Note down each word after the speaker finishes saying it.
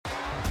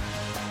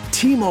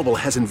T-Mobile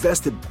has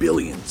invested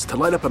billions to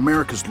light up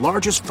America's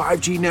largest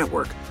 5G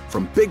network,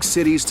 from big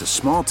cities to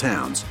small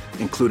towns,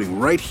 including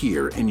right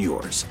here in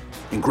yours.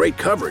 And great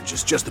coverage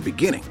is just the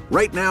beginning.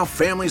 Right now,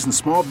 families and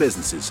small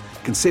businesses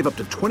can save up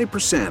to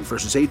 20%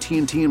 versus AT&T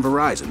and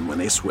Verizon when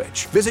they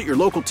switch. Visit your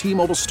local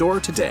T-Mobile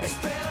store today.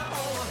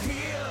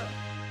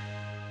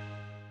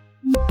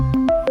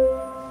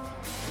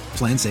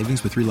 Plan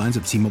savings with 3 lines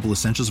of T-Mobile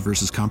Essentials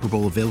versus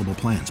comparable available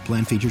plans.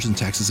 Plan features and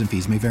taxes and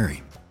fees may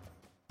vary.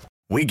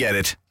 We get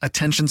it.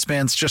 Attention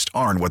spans just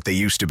aren't what they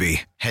used to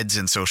be. Heads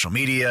in social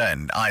media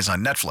and eyes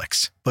on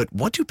Netflix. But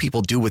what do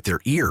people do with their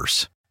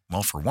ears?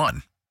 Well, for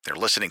one, they're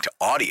listening to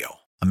audio.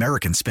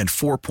 Americans spend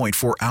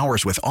 4.4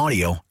 hours with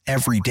audio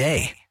every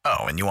day. Oh,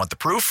 and you want the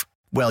proof?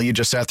 Well, you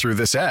just sat through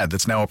this ad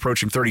that's now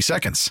approaching 30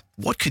 seconds.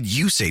 What could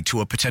you say to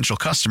a potential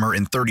customer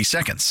in 30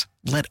 seconds?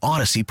 Let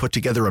Odyssey put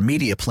together a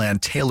media plan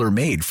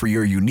tailor-made for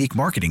your unique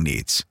marketing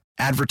needs.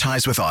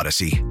 Advertise with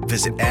Odyssey.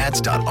 Visit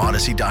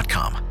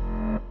ads.odyssey.com.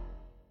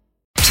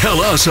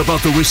 Tell us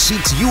about the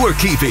receipts you are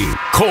keeping.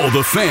 Call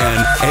the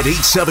Fan at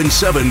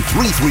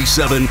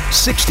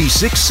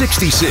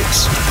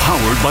 877-337-6666.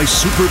 Powered by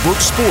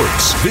Superbook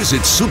Sports.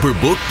 Visit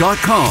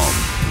superbook.com.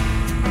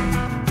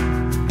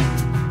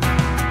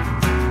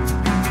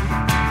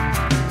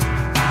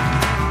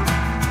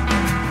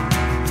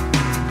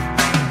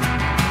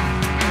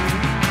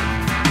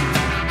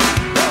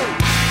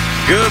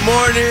 Good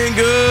morning,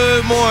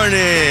 good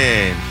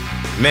morning.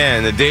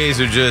 Man, the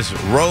days are just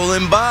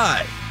rolling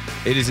by.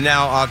 It is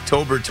now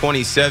October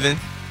 27th,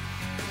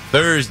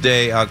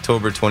 Thursday,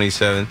 October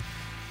 27th.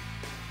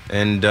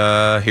 And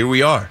here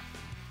we are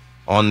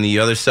on the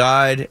other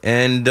side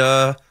and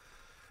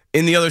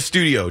in the other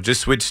studio.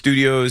 Just switched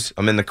studios.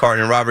 I'm in the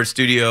Carton and Roberts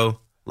studio,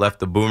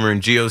 left the Boomer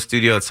and Geo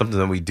studio. It's something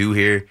that we do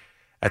here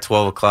at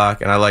 12 o'clock.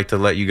 And I like to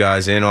let you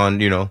guys in on,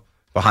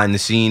 behind the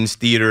scenes,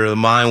 theater of the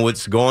mind,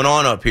 what's going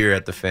on up here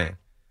at the Fan.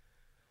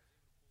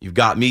 You've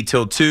got me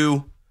till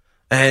 2.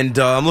 And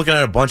I'm looking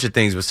at a bunch of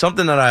things, but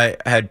something that I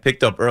had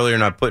picked up earlier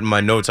and I put in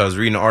my notes, I was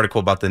reading an article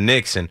about the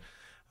Knicks, and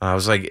I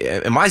was like,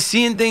 am I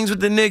seeing things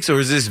with the Knicks, or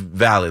is this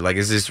valid? Like,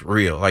 is this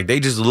real? Like, they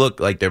just look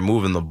like they're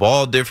moving the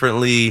ball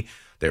differently.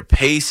 Their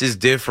pace is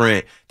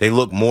different. They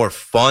look more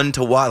fun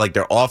to watch. Like,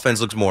 their offense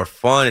looks more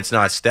fun. It's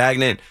not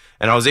stagnant.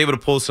 And I was able to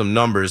pull some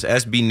numbers.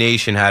 SB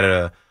Nation had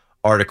an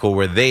article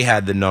where they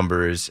had the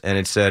numbers, and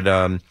it said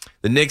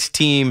the Knicks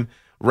team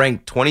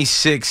ranked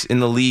 26 in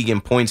the league in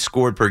points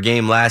scored per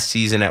game last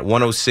season at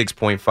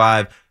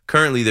 106.5.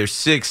 Currently, they're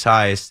 6th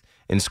highest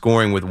in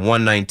scoring with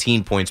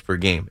 119 points per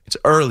game. It's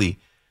early,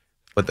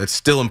 but that's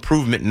still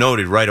improvement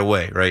noted right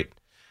away, right?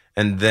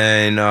 And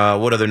then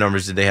what other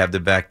numbers did they have to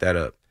back that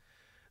up?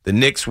 The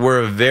Knicks were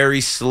a very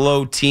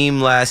slow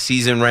team last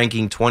season,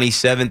 ranking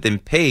 27th in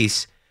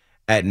pace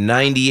at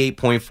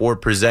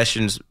 98.4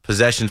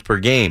 possessions per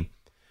game.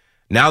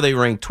 Now they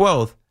rank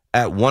 12th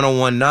at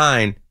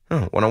 101.9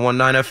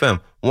 FM.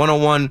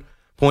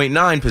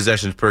 101.9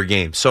 possessions per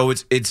game. So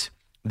it's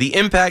the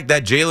impact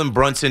that Jalen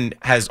Brunson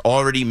has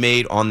already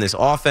made on this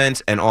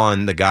offense and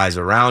on the guys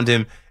around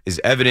him is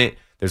evident.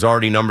 There's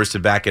already numbers to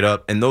back it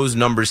up, and those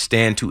numbers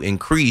stand to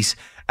increase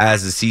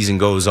as the season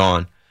goes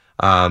on.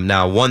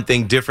 Now, one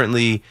thing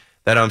differently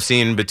that I'm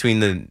seeing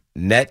between the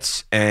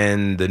Nets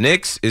and the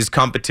Knicks is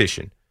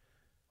competition.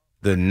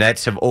 The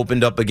Nets have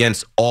opened up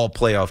against all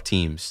playoff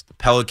teams. The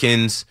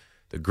Pelicans,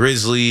 the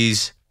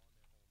Grizzlies,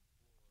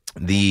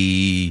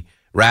 the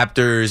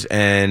Raptors,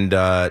 and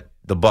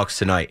the Bucks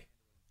tonight.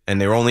 And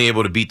they were only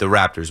able to beat the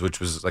Raptors, which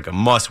was like a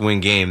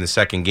must-win game, the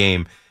second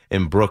game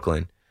in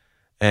Brooklyn.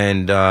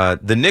 And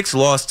the Knicks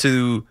lost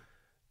to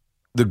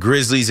the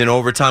Grizzlies in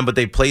overtime, but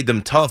they played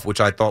them tough,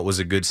 which I thought was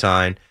a good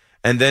sign.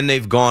 And then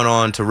they've gone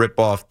on to rip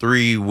off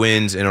 3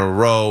 wins in a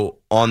row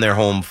on their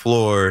home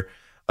floor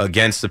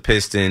against the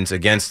Pistons,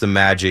 against the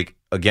Magic,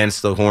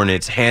 against the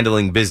Hornets,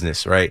 handling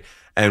business, right?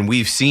 And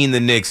we've seen the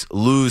Knicks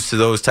lose to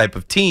those type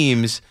of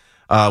teams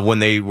when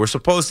they were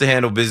supposed to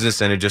handle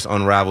business, and it just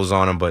unravels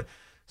on them. But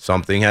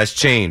something has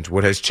changed.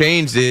 What has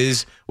changed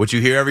is what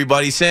you hear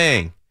everybody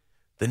saying.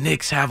 The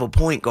Knicks have a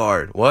point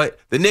guard. What?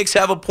 The Knicks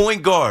have a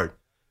point guard.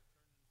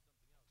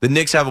 The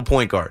Knicks have a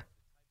point guard.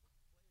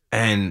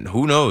 And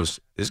who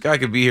knows? This guy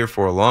could be here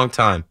for a long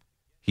time.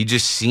 He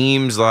just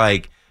seems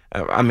like,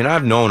 I mean,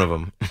 I've known of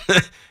him.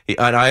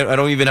 I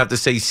don't even have to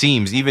say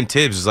seems. Even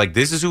Tibbs is like,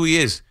 this is who he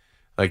is.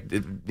 Like,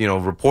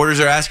 reporters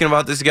are asking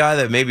about this guy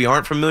that maybe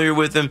aren't familiar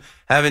with him,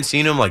 haven't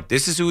seen him. Like,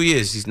 this is who he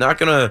is. He's not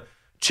going to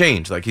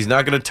change. Like, he's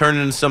not going to turn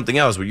into something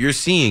else. What you're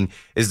seeing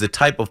is the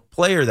type of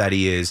player that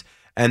he is,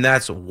 and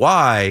that's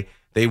why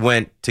they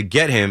went to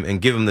get him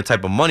and give him the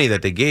type of money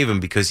that they gave him,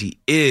 because he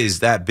is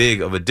that big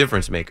of a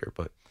difference maker.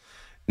 But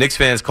Knicks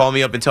fans, call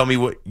me up and tell me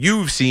what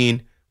you've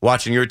seen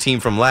watching your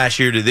team from last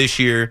year to this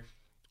year.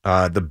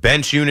 The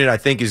bench unit, I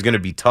think, is going to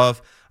be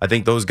tough. I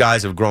think those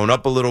guys have grown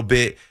up a little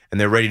bit, and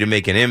they're ready to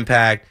make an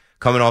impact.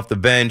 Coming off the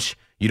bench,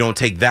 you don't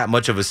take that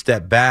much of a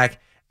step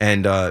back.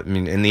 And,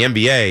 in the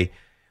NBA,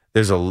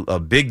 there's a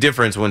big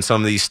difference when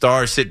some of these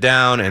stars sit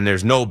down and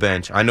there's no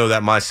bench. I know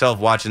that myself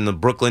watching the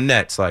Brooklyn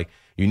Nets. Like,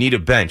 You need a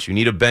bench. You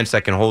need a bench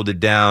that can hold it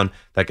down,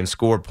 that can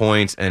score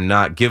points and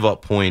not give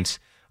up points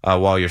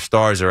while your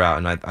stars are out.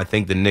 And I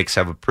think the Knicks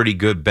have a pretty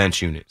good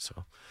bench unit.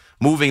 So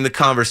moving the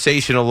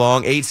conversation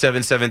along,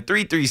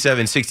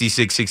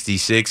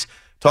 877-337-6666,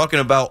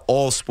 talking about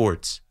all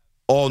sports,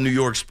 all New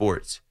York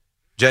sports.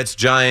 Jets,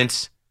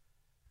 Giants,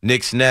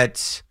 Knicks,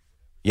 Nets,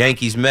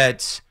 Yankees,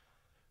 Mets,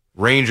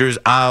 Rangers,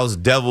 Isles,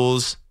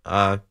 Devils.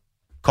 Call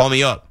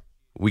me up.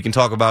 We can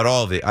talk about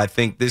all of it. I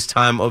think this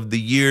time of the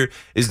year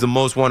is the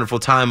most wonderful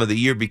time of the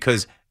year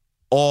because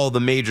all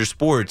the major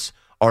sports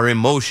are in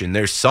motion.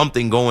 There's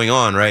something going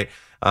on, right?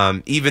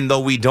 Even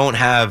though we don't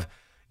have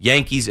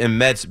Yankees and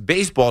Mets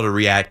baseball to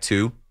react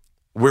to,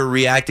 we're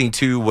reacting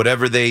to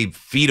whatever they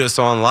feed us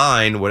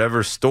online,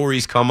 whatever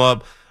stories come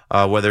up,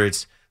 whether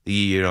it's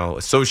the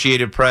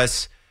Associated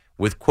Press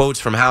with quotes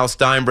from Hal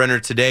Steinbrenner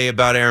today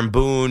about Aaron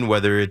Boone,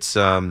 whether it's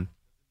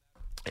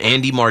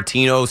Andy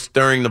Martino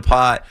stirring the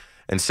pot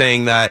and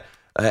saying that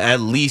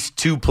at least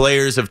 2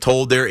 players have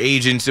told their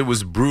agents it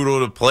was brutal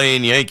to play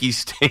in Yankee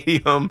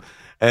Stadium.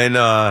 And,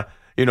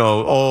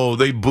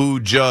 they boo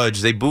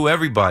Judge. They boo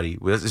everybody.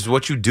 This is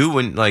what you do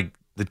when,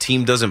 the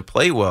team doesn't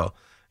play well.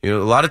 A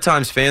lot of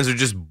times fans are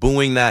just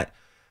booing that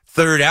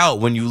third out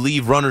when you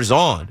leave runners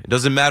on. It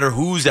doesn't matter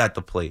who's at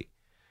the plate.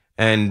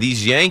 And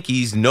these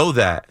Yankees know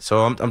that.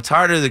 So I'm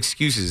tired of the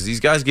excuses.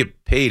 These guys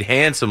get paid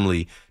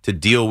handsomely to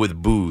deal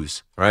with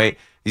boos, right?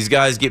 These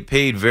guys get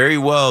paid very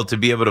well to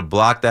be able to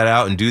block that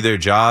out and do their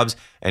jobs.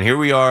 And here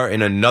we are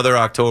in another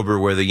October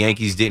where the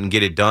Yankees didn't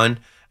get it done.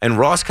 And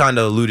Ross kind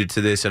of alluded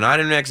to this, and I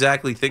didn't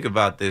exactly think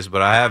about this,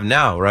 but I have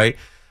now, right?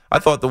 I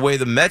thought the way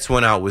the Mets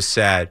went out was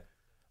sad.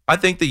 I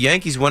think the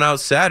Yankees went out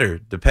sadder,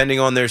 depending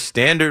on their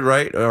standard,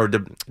 right? Or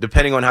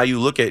depending on how you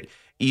look at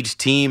each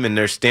team and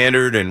their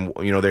standard and,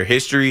 their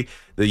history.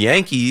 The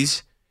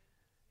Yankees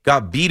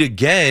got beat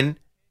again,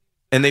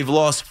 and they've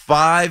lost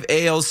 5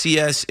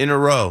 ALCS in a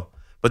row.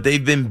 But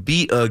they've been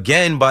beat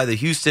again by the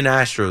Houston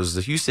Astros.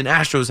 The Houston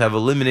Astros have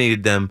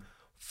eliminated them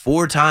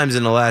 4 times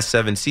in the last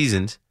 7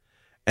 seasons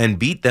and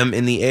beat them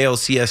in the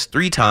ALCS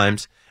 3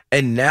 times.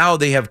 And now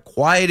they have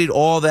quieted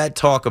all that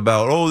talk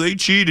about, they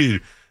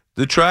cheated,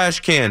 the trash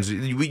cans.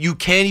 You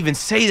can't even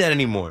say that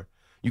anymore.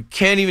 You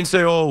can't even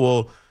say,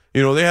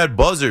 they had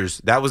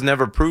buzzers. That was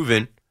never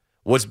proven.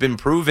 What's been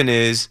proven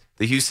is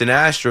the Houston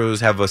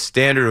Astros have a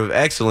standard of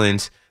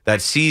excellence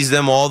that sees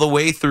them all the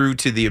way through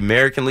to the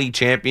American League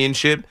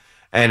Championship.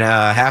 And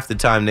half the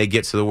time they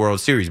get to the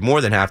World Series,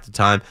 more than half the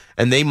time.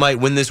 And they might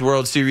win this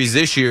World Series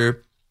this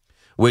year,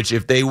 which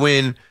if they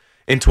win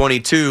in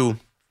 22,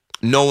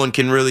 no one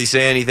can really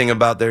say anything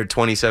about their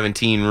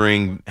 2017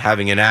 ring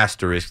having an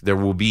asterisk. There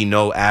will be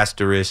no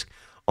asterisk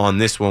on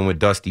this one with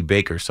Dusty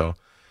Baker. So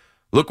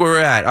look where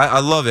we're at. I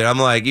love it. I'm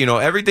like,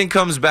 everything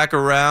comes back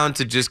around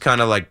to just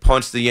kind of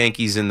punch the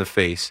Yankees in the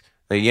face.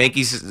 The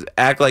Yankees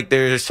act like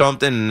there's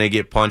something and they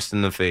get punched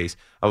in the face.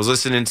 I was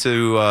listening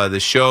to the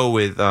show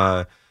with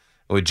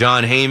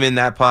John Heyman,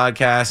 that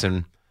podcast,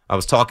 and I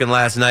was talking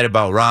last night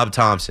about Rob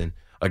Thompson,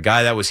 a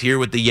guy that was here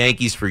with the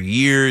Yankees for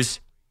years,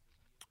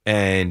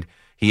 and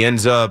he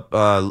ends up,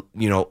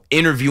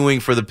 interviewing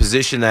for the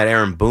position that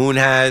Aaron Boone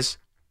has,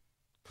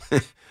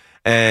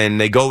 and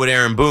they go with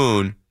Aaron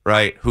Boone,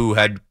 right, who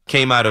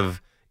came out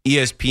of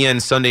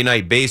ESPN Sunday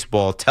Night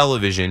Baseball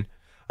television.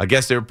 I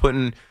guess they're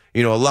putting,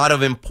 a lot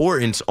of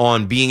importance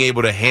on being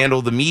able to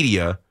handle the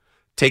media.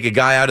 Take a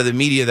guy out of the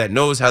media that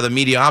knows how the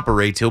media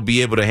operates, he'll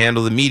be able to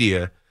handle the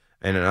media.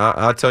 And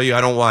I'll tell you,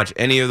 I don't watch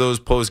any of those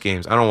post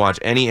games. I don't watch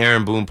any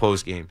Aaron Boone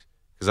post games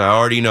because I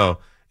already know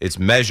it's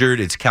measured,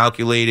 it's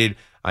calculated.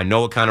 I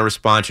know what kind of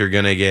response you're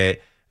going to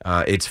get.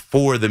 It's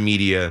for the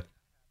media.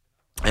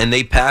 And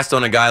they passed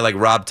on a guy like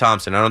Rob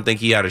Thompson. I don't think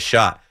he had a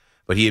shot,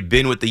 but he had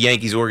been with the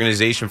Yankees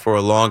organization for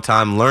a long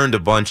time, learned a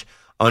bunch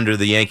under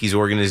the Yankees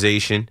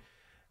organization.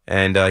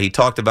 And he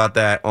talked about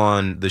that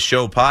on the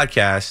show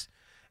podcast.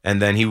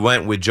 And then he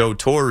went with Joe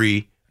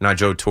Girardi,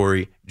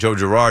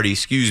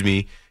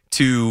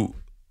 to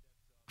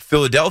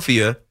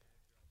Philadelphia.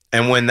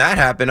 And when that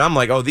happened, I'm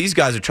like, these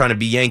guys are trying to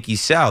be Yankees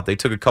South. They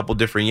took a couple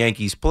different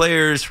Yankees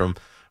players from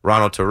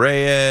Ronald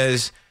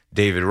Torreyes,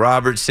 David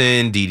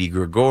Robertson, Didi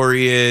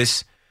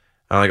Gregorius.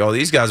 I'm like,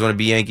 these guys want to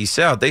be Yankees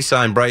South. They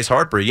signed Bryce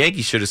Harper.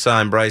 Yankees should have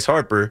signed Bryce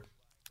Harper.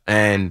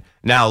 And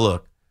now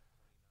look,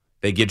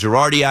 they get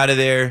Girardi out of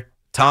there.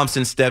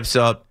 Thompson steps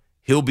up.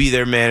 He'll be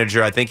their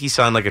manager. I think he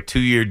signed a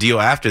 2-year deal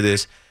after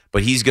this,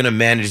 but he's going to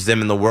manage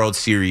them in the World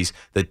Series.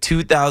 The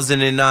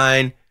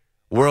 2009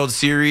 World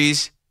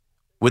Series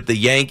with the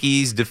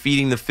Yankees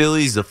defeating the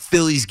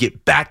Phillies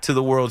get back to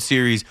the World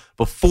Series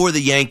before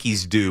the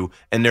Yankees do,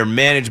 and they're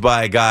managed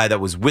by a guy that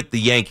was with the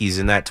Yankees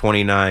in that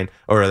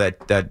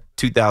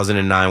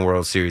 2009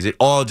 World Series. It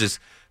all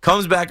just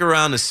comes back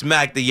around to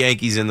smack the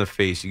Yankees in the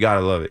face. You got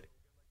to love it.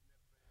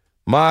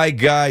 My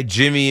guy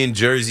Jimmy in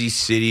Jersey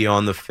City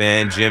on the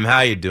Fan. Jim,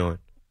 how you doing?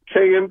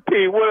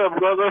 KMP, what up,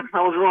 brother?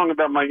 I was wrong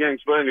about my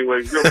Yanks, but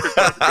anyway.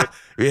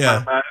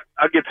 Yeah.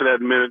 I'll get to that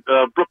in a minute.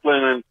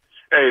 Brooklyn, and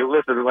hey,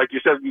 listen, like you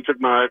said, you took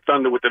my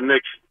thunder with the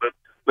Knicks, but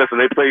listen,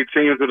 they played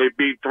teams where they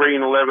beat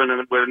 3-11,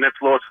 and where the Nets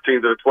lost to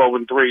teams that are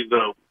 12-3.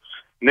 So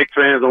Knicks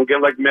fans don't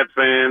get like Mets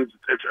fans.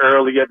 It's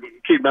early yet.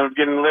 Keep on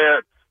getting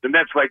there. The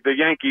Nets, like the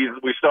Yankees,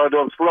 we started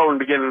off slow in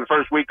the beginning of the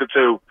first week or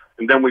two,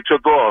 and then we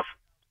took off.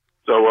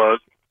 So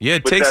yeah,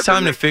 it takes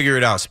time to figure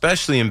it out,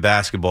 especially in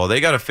basketball.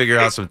 They got to figure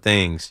out some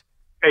things.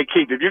 Hey,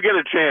 Keith, if you get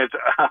a chance,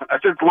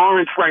 since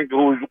Lawrence Frank,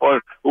 who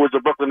was the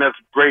Brooklyn Nets'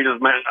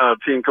 greatest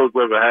team coach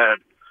we ever had,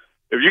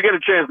 if you get a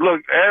chance,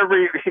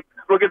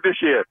 look at this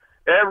year.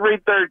 Every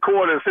third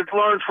quarter, since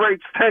Lawrence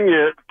Frank's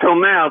tenure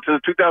till now, to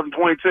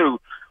 2022,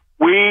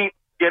 we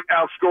get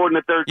outscored in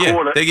the third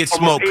quarter. They get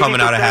smoke coming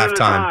out of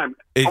halftime.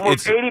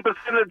 Almost 80% of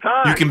the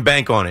time. You can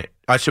bank on it.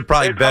 I should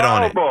probably bet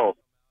on it. Horrible.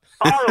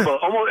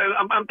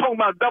 I'm talking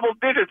about double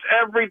digits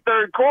every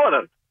third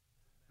quarter.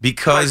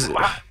 Because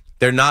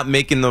they're not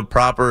making the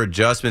proper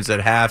adjustments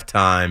at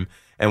halftime,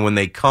 and when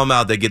they come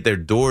out, they get their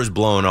doors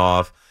blown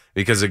off.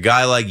 Because a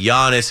guy like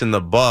Giannis and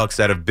the Bucks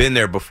that have been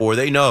there before,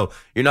 they know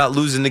you're not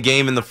losing the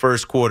game in the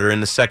first quarter, in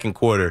the second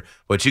quarter,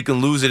 but you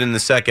can lose it in the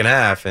second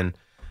half. And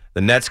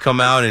the Nets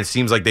come out, and it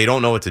seems like they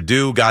don't know what to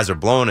do. Guys are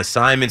blowing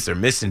assignments. They're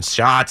missing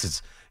shots.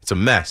 It's a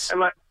mess. And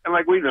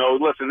like we know,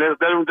 listen, they're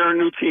a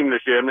new team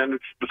this year. And then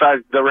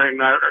besides Durant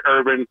and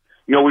Urban,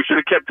 we should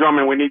have kept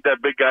Drummond. We need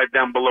that big guy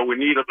down below. We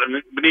need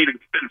an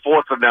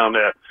enforcer down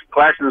there.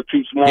 Claxton is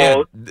too small.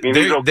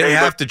 Yeah, they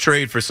have to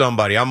trade for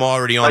somebody. I'm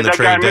already on the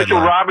trade deadline.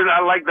 Mitchell Robinson,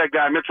 I like that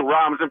guy, Mitchell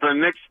Robinson for the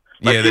Knicks.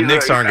 The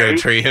Knicks aren't going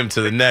to trade him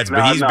to the Nets,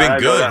 but he's been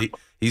good.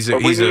 He's a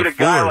we need a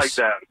guy force. like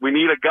that. We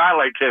need a guy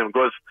like him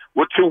because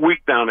we're too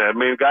weak down there. I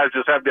mean, guys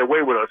just have their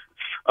way with us.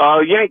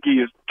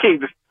 Yankees,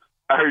 King.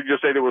 I heard you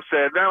say they were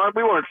sad. No,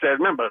 we weren't sad.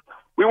 Remember,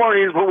 we weren't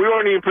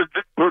even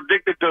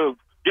predicted to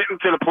get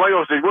into the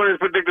playoffs. We weren't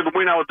even predicted to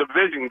win our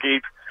division,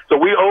 Keith. So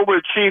we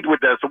overachieved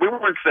with that. So we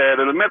weren't sad,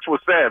 and the Mets were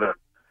sadder.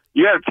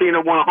 You had a team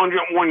that won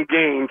 101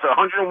 games,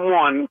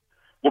 101.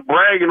 Were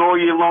bragging all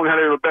year long how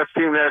they were the best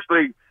team in the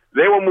league.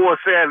 They were more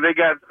sad. They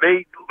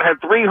had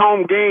 3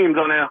 home games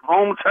on their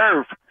home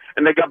turf,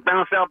 and they got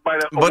bounced out by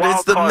the But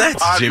it's the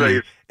Mets, Padres.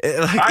 Jimmy.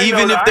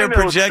 Even if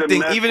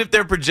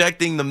they're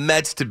projecting the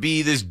Mets to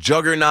be this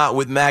juggernaut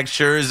with Max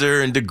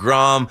Scherzer and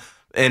DeGrom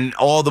and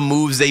all the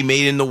moves they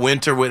made in the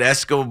winter with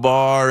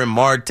Escobar and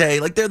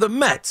Marte, like they're the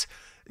Mets.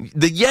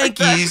 The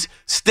Yankees'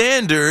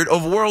 standard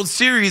of World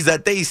Series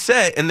that they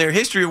set in their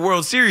history of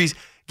World Series,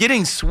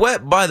 getting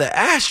swept by the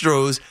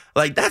Astros,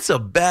 like that's a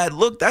bad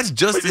look. That's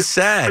just as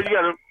sad. But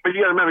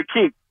you got to remember,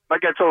 Keith,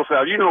 like I told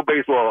Sal, you know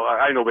baseball.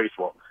 I know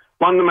baseball.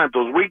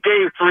 Fundamentals. We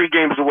gave 3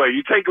 games away.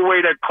 You take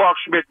away that Clark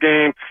Schmidt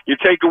game. You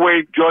take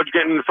away George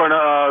getting in front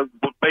of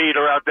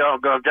Bader out there,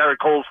 Garrett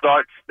Cole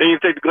start. Then you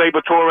take the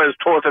Gleyber Torres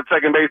toss at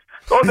second base.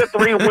 Those are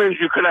 3 wins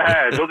you could have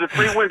had. Those are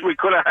 3 wins we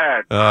could have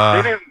had.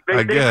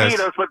 They beat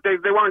us, but they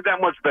weren't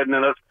that much better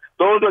than us.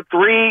 Those are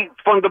 3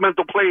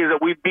 fundamental plays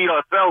that we beat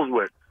ourselves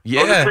with.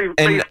 Yeah,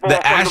 and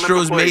the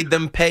Astros made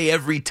them pay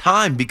every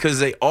time because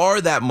they are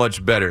that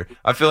much better.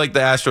 I feel like the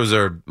Astros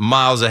are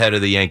miles ahead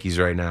of the Yankees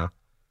right now.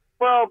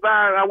 Well,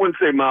 I wouldn't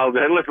say miles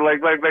ahead. Listen,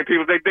 like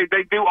people,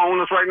 they do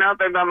own us right now.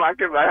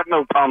 I have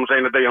no problem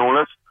saying that they own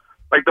us.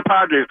 Like the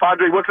Padres.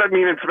 What's that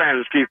mean in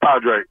Spanish, Keith?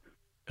 Padre.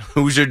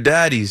 Who's your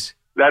daddies?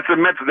 That's the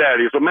Mets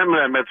daddy. So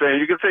remember that, Mets fan.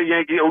 You can say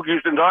Yankee,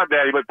 Houston's our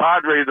daddy, but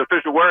Padres, the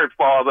official word,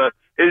 father,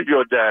 is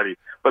your daddy.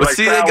 But like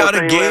see, they got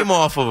a game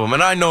off of them,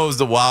 and I know it was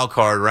the wild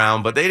card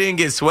round, but they didn't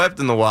get swept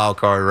in the wild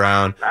card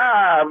round.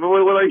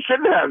 Well, they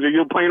shouldn't have.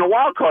 You're playing a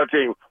wild card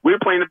team. We're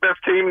playing the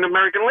best team in the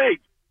American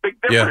League. Big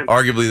difference. Yeah,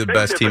 arguably the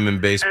best team in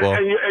baseball.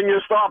 And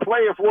your star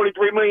player,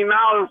 $43 million.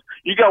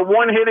 You got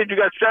one hitter, you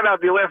got shut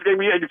out the last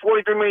game. You had your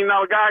 $43 million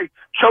guy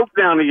choked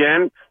down the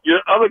end. Your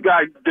other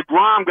guy,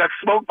 DeGrom, got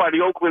smoked by the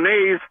Oakland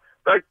A's.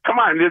 Like, come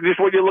on, this is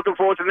what you're looking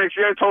forward to next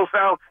year. I told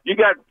Sal, you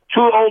got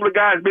 2 older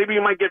guys. Maybe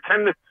you might get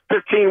 10 to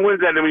 15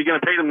 wins at them. You're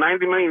going to pay them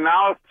 $90 million.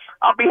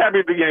 I'll be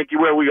happy with the Yankee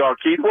where we are,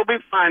 Keith. We'll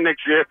be fine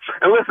next year.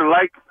 And listen,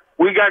 like,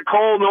 we got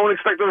Cole. No one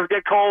expected us to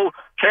get Cole.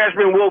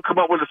 Cashman will come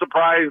up with a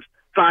surprise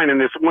signing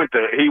this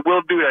winter. He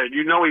will do that.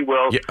 You know he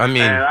will. Yeah, I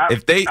mean,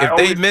 if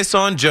they miss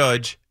on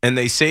Judge and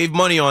they save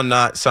money on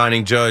not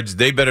signing Judge,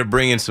 they better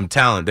bring in some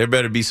talent. There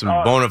better be some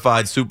bona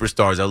fide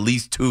superstars, at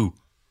least 2.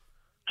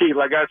 Keith,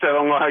 like I said, I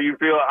don't know how you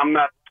feel. I'm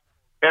not.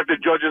 After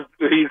Judge,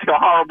 he's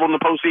horrible in the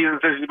postseason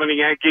since he's been a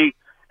Yankee.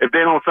 If they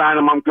don't sign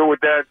him, I'm good with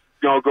that.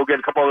 Go get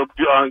a couple of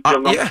young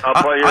players.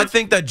 I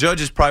think that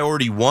Judge is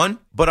priority 1,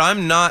 but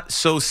I'm not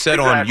so set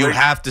on you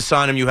have to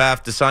sign him, you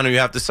have to sign him, you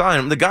have to sign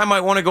him. The guy might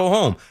want to go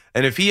home.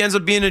 And if he ends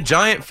up being a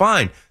Giant,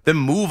 fine. Then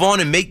move on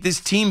and make this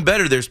team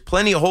better. There's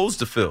plenty of holes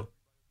to fill.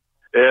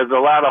 There's a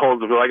lot of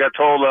holes to fill. Like I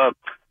told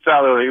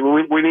Sally,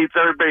 we need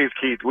third base,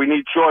 Keith. We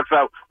need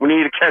shortstop. We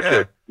need a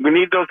catcher. Yeah. We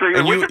need those 3.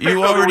 And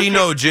you already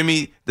know,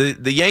 Jimmy,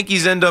 the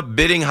Yankees end up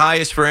bidding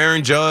highest for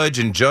Aaron Judge,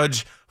 and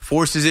Judge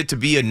forces it to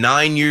be a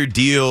 9-year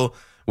deal.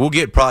 We'll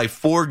get probably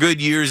 4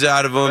 good years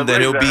out of him.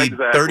 Then he'll be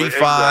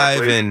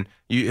 35, and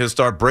he'll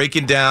start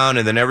breaking down,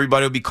 and then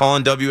everybody will be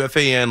calling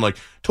WFAN like,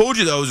 told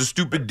you that was a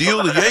stupid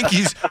deal. The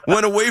Yankees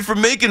went away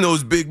from making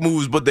those big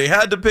moves, but they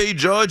had to pay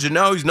Judge, and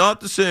now he's not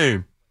the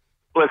same.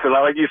 listen,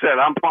 like you said,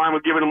 I'm fine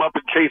with giving him up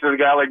and chasing a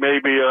guy like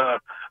maybe, I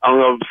don't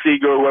know,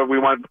 Seager or whoever we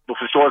want for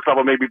shortstop,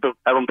 or maybe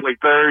have him play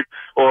third,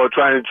 or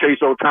trying to chase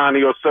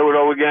Ohtani or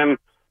Soto again.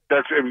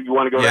 That's if you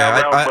want to go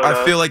that route.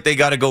 I feel like they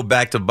got to go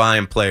back to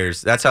buying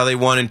players. That's how they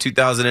won in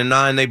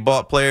 2009. They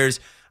bought players,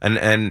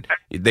 and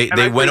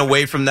they went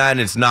away from that, and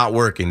it's not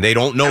working. They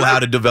don't know how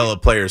to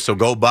develop players, so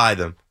go buy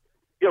them.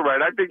 You're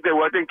right. I think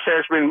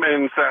Cashman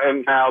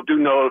and Hal do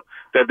know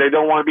that they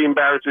don't want to be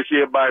embarrassed this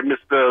year by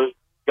Mr.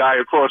 Guy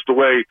across the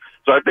way.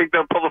 So I think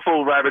they'll pull a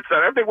full rabbit's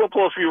out. I think we'll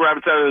pull a few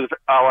rabbits out of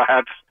our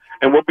hats,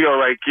 and we'll be all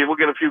right, kid. We'll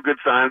get a few good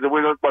signs, and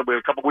we're a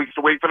couple weeks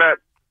to wait for that.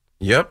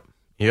 Yep.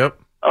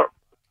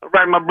 All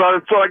right, my brother.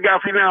 That's all I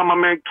got for you now, my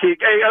man, Keith.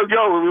 Hey,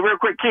 yo, real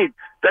quick, Keith.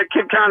 That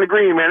kid, Conner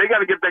Green, man, they got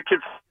to get that kid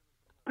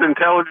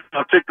intelligent,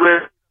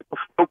 articulate,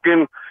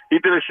 spoken. He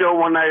did a show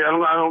one night. I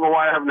don't know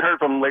why I haven't heard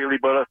from him lately,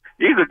 but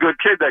he's a good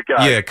kid, that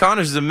guy. Yeah,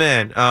 Connor's the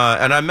man.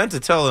 And I meant to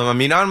tell him, I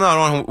mean, I'm not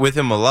on with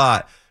him a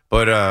lot,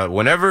 but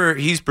whenever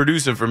he's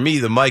producing for me,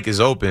 the mic is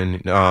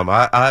open.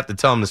 I have to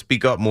tell him to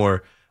speak up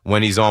more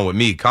when he's on with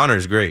me.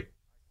 Connor's great.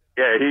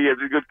 Yeah, he is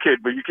a good kid,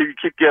 but you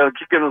keep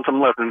giving him some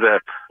lessons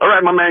there. All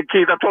right, my man,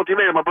 Keith. I'll talk to you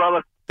later, my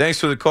brother. Thanks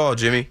for the call,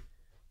 Jimmy.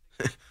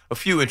 A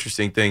few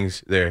interesting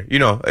things there. You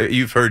know,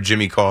 you've heard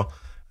Jimmy call.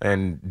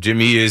 And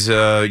Jimmy is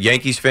a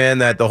Yankees fan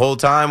that the whole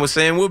time was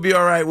saying, we'll be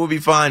all right, we'll be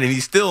fine. And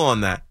he's still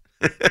on that.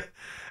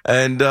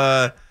 And,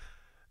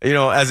 you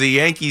know, as a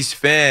Yankees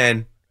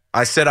fan,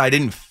 I said I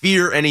didn't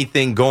fear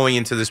anything going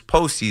into this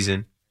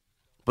postseason.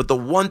 But the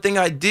one thing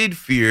I did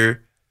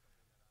fear,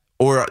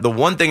 or the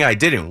one thing I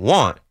didn't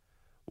want,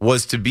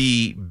 was to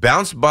be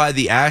bounced by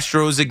the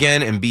Astros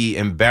again and be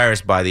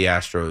embarrassed by the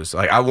Astros.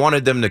 Like, I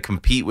wanted them to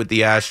compete with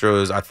the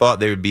Astros. I thought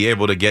they would be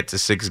able to get to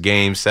 6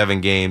 games, 7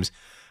 games.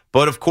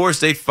 But, of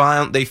course, they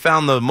found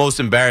the most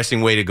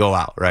embarrassing way to go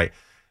out, right?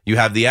 You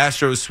have the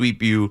Astros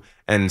sweep you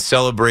and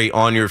celebrate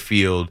on your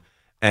field,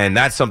 and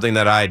that's something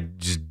that I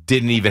just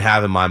didn't even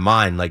have in my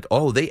mind. Like,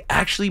 oh, they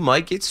actually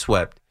might get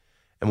swept,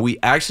 and we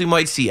actually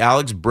might see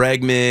Alex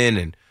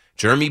Bregman and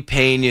Jeremy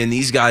Pena and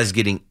these guys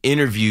getting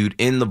interviewed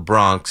in the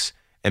Bronx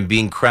and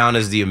being crowned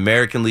as the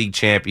American League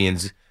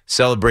champions,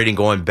 celebrating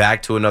going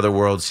back to another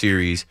World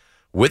Series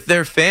with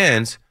their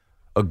fans,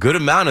 a good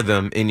amount of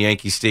them in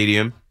Yankee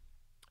Stadium.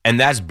 And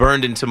that's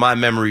burned into my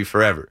memory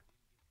forever.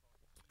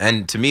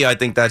 And to me, I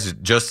think that's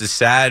just as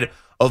sad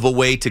of a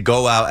way to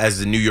go out as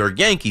the New York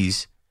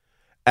Yankees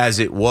as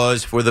it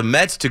was for the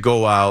Mets to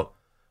go out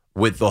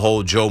with the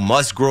whole Joe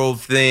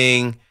Musgrove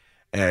thing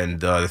and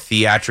the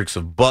theatrics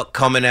of Buck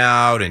coming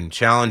out and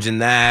challenging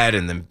that,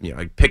 and then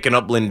like picking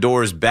up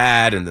Lindor's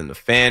bat, and then the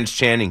fans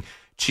chanting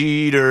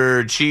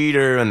 "cheater,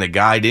 cheater," and the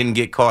guy didn't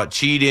get caught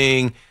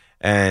cheating,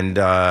 and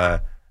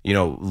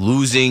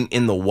losing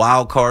in the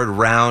wild card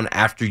round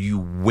after you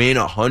win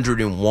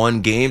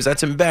 101 games.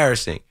 That's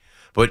embarrassing.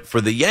 But for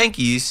the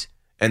Yankees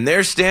and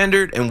their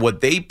standard and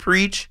what they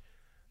preach,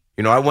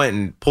 I went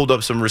and pulled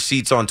up some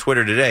receipts on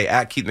Twitter today,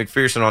 at Keith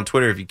McPherson on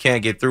Twitter. If you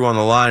can't get through on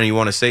the line and you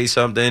want to say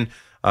something,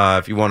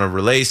 if you want to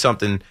relay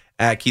something,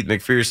 at Keith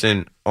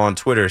McPherson on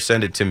Twitter,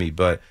 send it to me.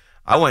 But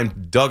I went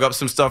and dug up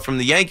some stuff from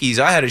the Yankees.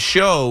 I had a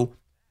show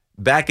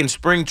back in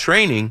spring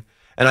training,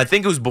 and I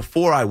think it was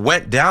before I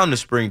went down to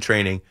spring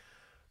training,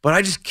 but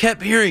I just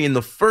kept hearing in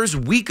the first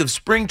week of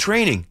spring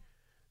training,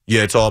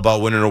 yeah, it's all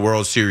about winning a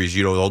World Series.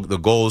 The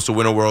goal is to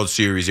win a World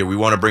Series. Yeah, we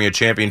want to bring a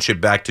championship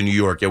back to New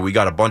York. Yeah, we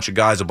got a bunch of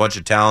guys, a bunch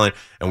of talent,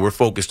 and we're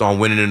focused on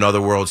winning another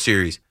World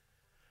Series.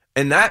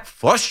 And that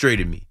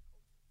frustrated me.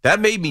 That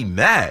made me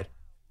mad.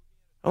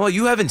 I'm like,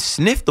 you haven't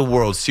sniffed the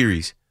World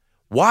Series.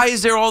 Why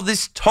is there all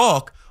this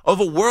talk of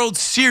a World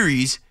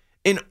Series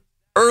in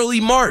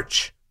early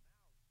March?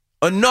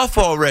 Enough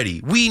already.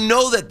 We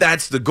know that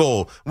that's the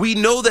goal. We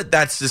know that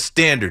that's the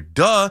standard.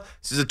 Duh.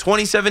 This is a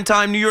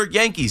 27-time New York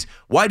Yankees.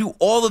 Why do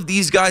all of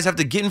these guys have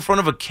to get in front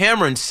of a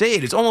camera and say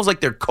it? It's almost like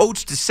they're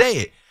coached to say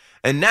it.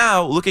 And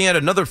now, looking at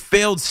another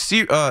failed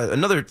season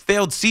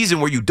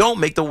where you don't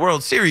make the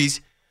World Series,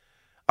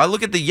 I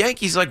look at the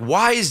Yankees like,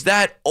 why is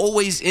that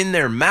always in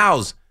their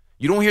mouths?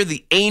 You don't hear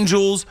the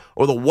Angels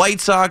or the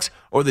White Sox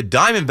or the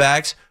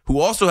Diamondbacks,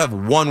 who also have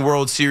won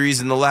World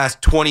Series in the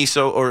last 20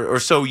 or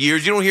so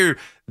years. You don't hear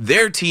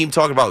their team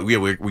talking about, yeah,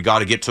 we got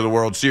to get to the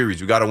World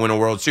Series. We got to win a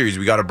World Series.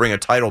 We got to bring a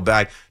title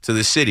back to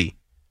the city.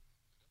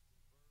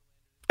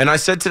 And I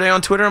said today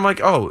on Twitter, I'm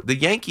like, oh, the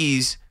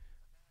Yankees,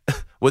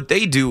 what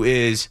they do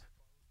is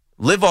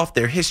live off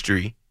their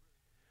history,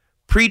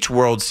 preach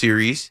World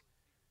Series,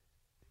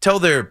 tell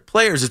their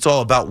players it's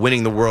all about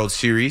winning the World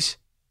Series,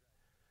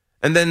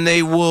 and then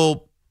they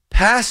will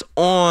pass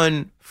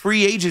on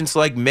free agents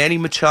like Manny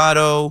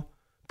Machado,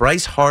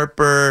 Bryce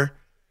Harper,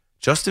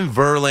 Justin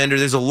Verlander.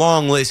 There's a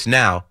long list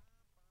now.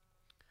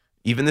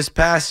 Even this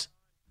past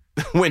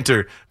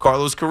winter,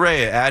 Carlos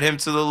Correa, add him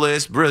to the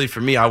list. Really,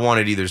 for me, I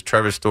wanted either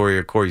Trevor Story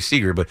or Corey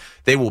Seager, but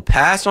they will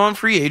pass on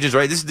free agents,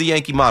 right? This is the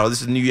Yankee model.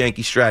 This is the new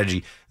Yankee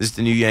strategy. This is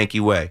the new Yankee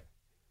way.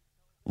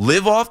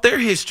 Live off their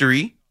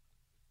history,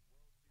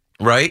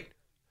 right?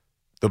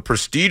 The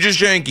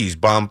prestigious Yankees,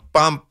 bum,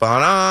 bum,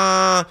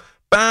 ba-da,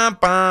 Bam,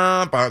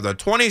 bam, bam, the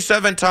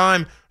 27th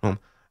time.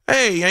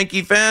 Hey,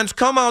 Yankee fans,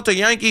 come out to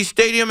Yankee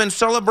Stadium and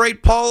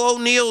celebrate Paul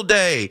O'Neill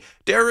Day,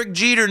 Derek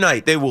Jeter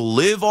night. They will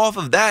live off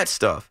of that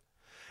stuff.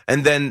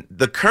 And then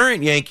the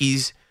current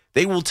Yankees,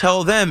 they will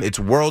tell them it's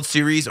World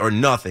Series or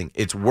nothing.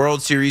 It's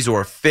World Series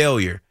or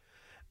failure.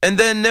 And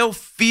then they'll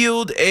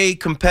field a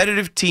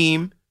competitive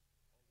team.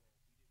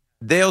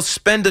 They'll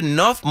spend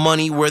enough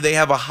money where they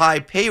have a high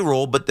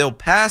payroll, but they'll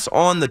pass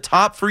on the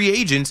top free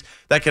agents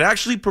that could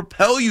actually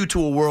propel you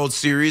to a World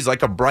Series,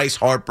 like a Bryce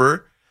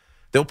Harper.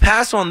 They'll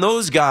pass on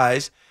those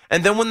guys,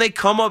 and then when they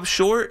come up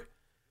short,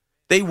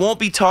 they won't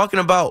be talking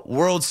about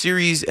World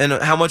Series and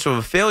how much of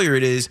a failure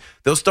it is.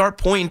 They'll start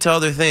pointing to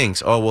other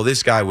things. Oh, well,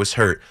 this guy was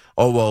hurt.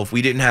 Oh, well, if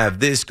we didn't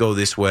have this go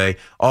this way.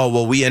 Oh,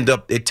 well,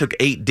 it took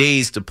 8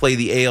 days to play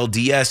the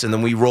ALDS, and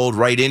then we rolled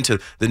right into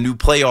the new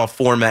playoff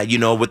format,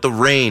 with the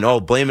rain.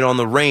 Oh, blame it on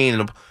the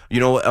rain.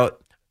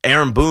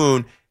 Aaron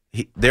Boone,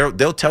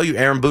 they'll tell you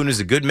Aaron Boone is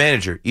a good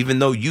manager, even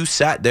though you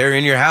sat there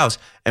in your house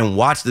and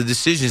watched the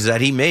decisions that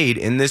he made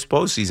in this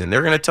postseason.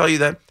 They're going to tell you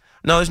that,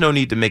 no, there's no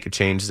need to make a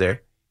change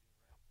there.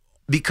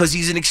 Because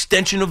he's an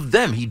extension of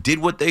them. He did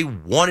what they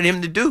wanted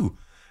him to do.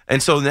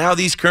 And so now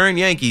these current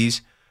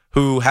Yankees,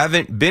 who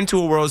haven't been to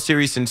a World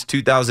Series since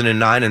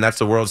 2009, and that's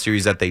the World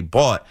Series that they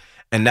bought,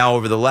 and now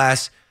over the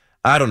last,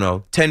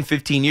 10,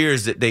 15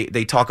 years, that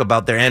they talk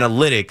about their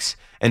analytics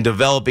and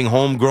developing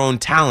homegrown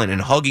talent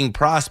and hugging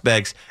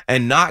prospects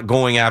and not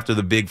going after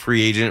the big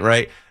free agent,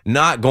 right?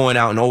 Not going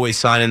out and always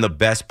signing the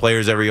best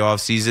players every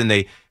offseason.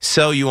 They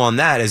sell you on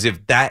that as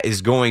if that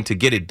is going to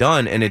get it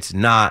done, and it's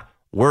not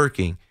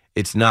working.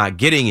 It's not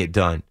getting it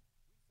done.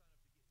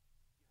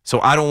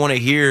 So I don't want to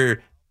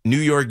hear New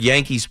York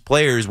Yankees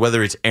players,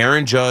 whether it's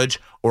Aaron Judge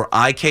or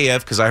IKF,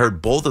 because I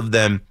heard both of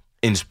them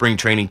in spring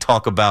training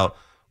talk about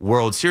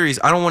World Series.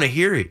 I don't want to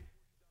hear it.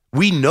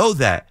 We know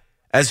that.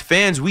 As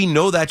fans, we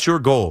know that's your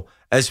goal.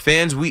 As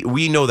fans,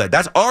 we know that.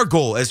 That's our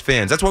goal as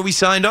fans. That's why we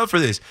signed up for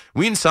this.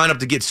 We didn't sign up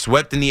to get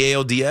swept in the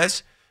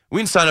ALDS. We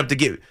didn't sign up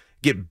to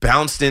get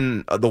bounced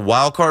in the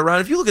wild card round.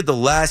 If you look at the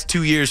last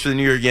 2 years for the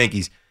New York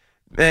Yankees,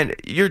 man,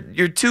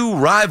 your two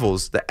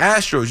rivals, the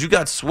Astros, you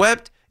got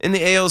swept in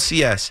the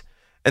ALCS.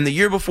 And the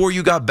year before,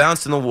 you got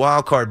bounced in the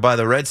wild card by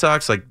the Red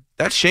Sox. Like,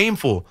 that's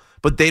shameful.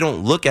 But they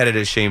don't look at it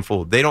as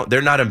shameful.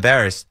 They're not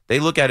embarrassed. They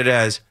look at it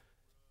as,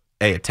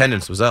 hey,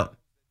 attendance was up.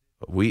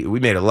 We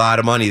made a lot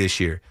of money this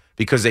year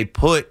because they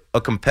put a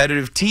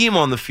competitive team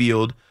on the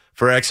field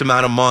for X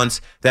amount of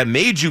months that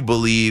made you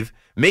believe,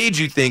 made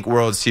you think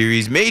World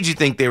Series, made you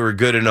think they were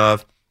good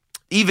enough,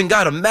 even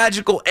got a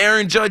magical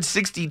Aaron Judge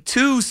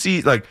 62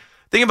 seat. Like,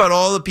 think about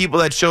all the people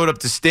that showed up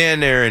to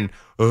stand there and,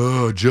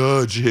 oh,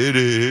 Judge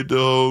hit the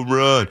home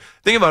run.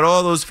 Think about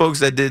all those folks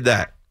that did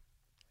that.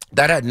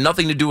 That had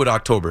nothing to do with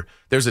October.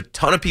 There's a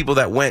ton of people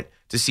that went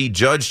to see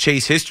Judge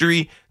chase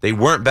history. They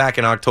weren't back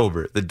in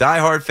October. The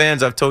diehard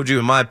fans, I've told you,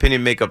 in my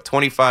opinion, make up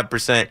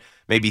 25%,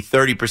 maybe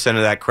 30%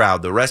 of that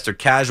crowd. The rest are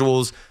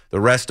casuals. The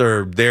rest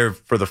are there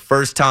for the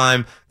first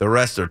time. The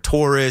rest are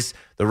tourists.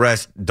 The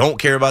rest don't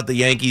care about the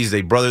Yankees.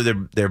 They borrow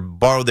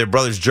their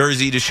brother's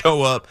jersey to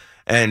show up.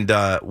 And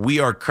we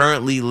are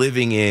currently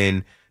living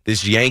in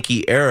this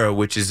Yankee era,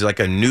 which is like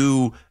a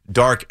new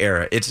dark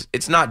era.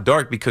 It's not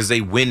dark because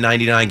they win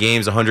 99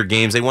 games, 100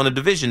 games. They won a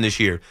division this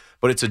year.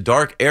 But it's a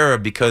dark era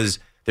because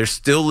they're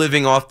still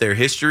living off their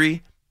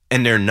history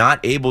and they're not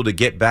able to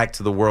get back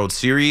to the World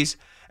Series.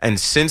 And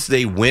since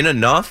they win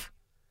enough,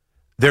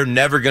 they're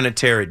never going to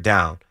tear it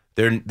down.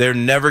 They're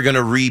never going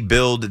to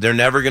rebuild. They're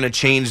never going to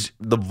change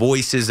the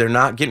voices. They're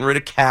not getting rid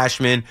of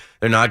Cashman.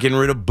 They're not getting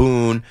rid of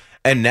Boone.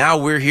 And now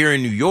we're here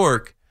in New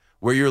York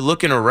where you're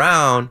looking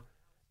around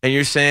and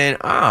you're saying,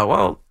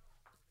 well,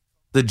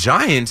 the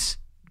Giants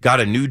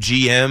got a new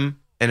GM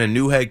and a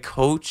new head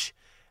coach,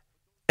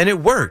 and it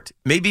worked.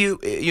 Maybe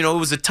it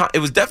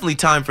was definitely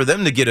time for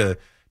them to get a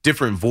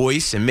different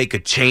voice and make a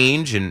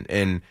change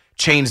and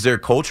change their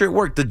culture. It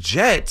worked. The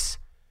Jets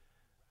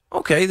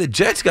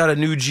got a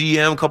new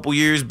GM a couple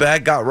years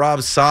back, got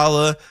Rob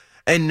Saleh,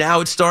 and now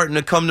it's starting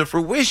to come to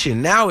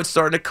fruition. Now it's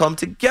starting to come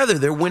together.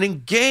 They're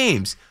winning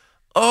games.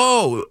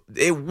 Oh,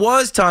 it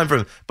was time for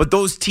them. But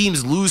those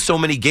teams lose so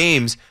many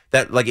games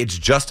that, it's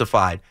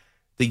justified.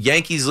 The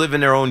Yankees live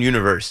in their own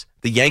universe.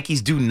 The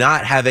Yankees do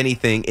not have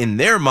anything in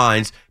their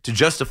minds to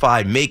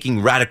justify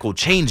making radical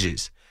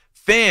changes.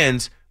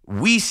 Fans,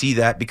 we see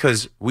that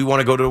because we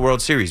want to go to the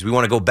World Series. We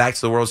want to go back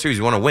to the World Series.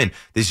 We want to win.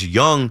 This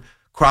young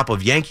crop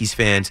of Yankees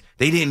fans,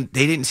 they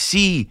didn't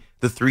see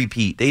the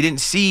three-peat. They didn't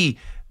see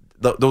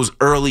those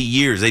early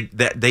years.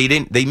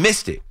 They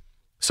missed it.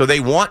 So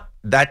they want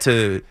that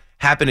to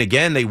happen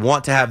again. They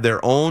want to have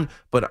their own,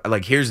 but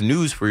here's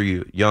news for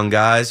you young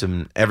guys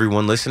and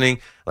everyone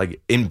listening.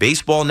 In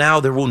baseball now,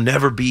 there will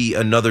never be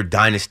another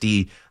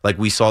dynasty like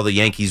we saw the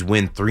Yankees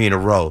win 3 in a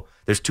row.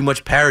 There's too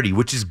much parity,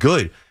 which is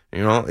good.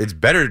 It's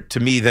better to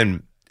me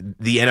than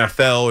the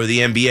NFL or the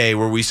NBA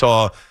where we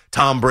saw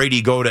Tom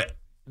Brady go to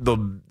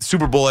the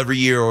Super Bowl every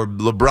year or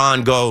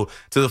LeBron go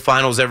to the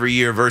finals every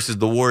year versus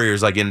the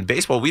Warriors. In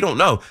baseball, we don't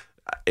know.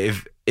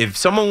 If if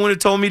someone would have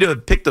told me to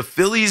pick the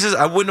Phillies,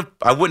 I wouldn't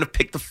have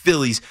picked the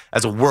Phillies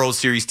as a World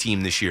Series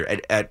team this year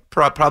at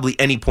probably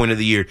any point of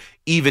the year,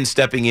 even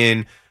stepping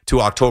in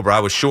to October. I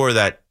was sure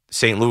that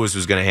St. Louis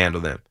was going to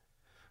handle them.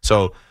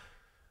 So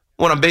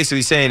what I'm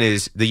basically saying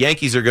is the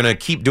Yankees are going to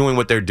keep doing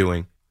what they're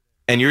doing,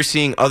 and you're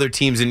seeing other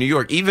teams in New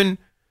York, even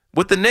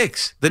with the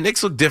Knicks. The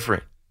Knicks look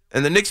different,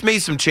 and the Knicks made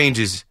some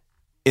changes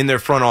in their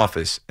front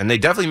office, and they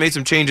definitely made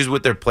some changes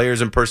with their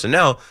players and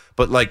personnel,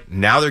 but like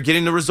now they're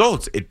getting the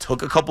results. It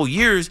took a couple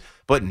years,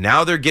 but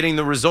now they're getting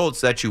the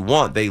results that you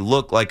want. They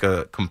look like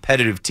a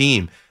competitive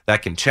team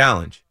that can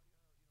challenge.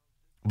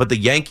 But the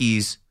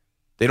Yankees,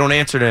 they don't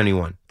answer to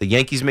anyone. The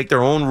Yankees make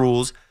their own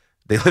rules.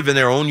 They live in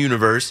their own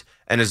universe,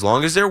 and as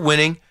long as they're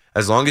winning,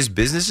 as long as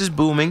business is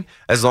booming,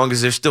 as long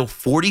as there's still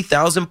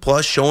 40,000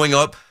 plus showing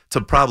up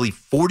to probably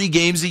 40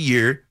 games a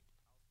year,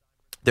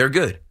 they're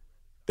good.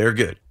 They're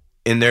good.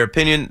 In their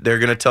opinion, they're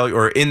going to tell you,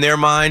 or in their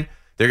mind,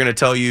 they're going to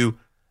tell you,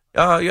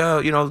 oh, yeah,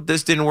 you know,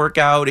 this didn't work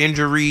out,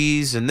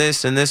 injuries and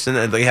this and this.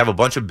 And they have a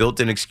bunch of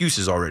built-in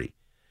excuses already.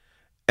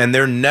 And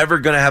they're never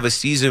going to have a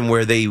season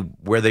where they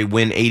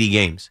win 80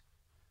 games.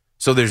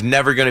 So there's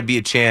never going to be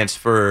a chance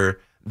for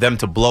them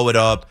to blow it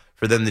up,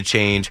 for them to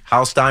change.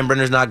 Hal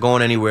Steinbrenner's not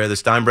going anywhere. The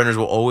Steinbrenners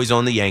will always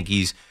own the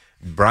Yankees.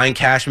 Brian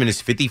Cashman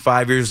is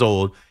 55 years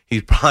old.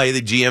 He's probably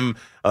the GM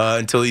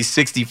until he's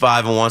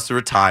 65 and wants to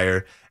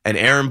retire. And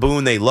Aaron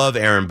Boone, they love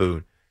Aaron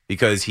Boone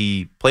because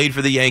he played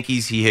for the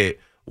Yankees. He hit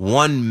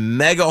one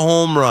mega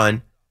home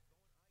run,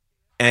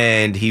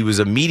 and he was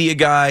a media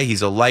guy.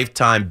 He's a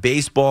lifetime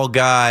baseball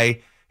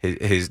guy.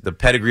 The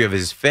pedigree of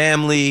his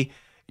family.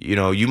 You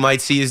know, you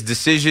might see his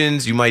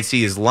decisions. You might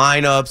see his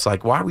lineups.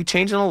 Like, why are we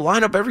changing the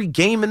lineup every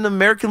game in the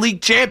American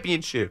League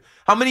Championship?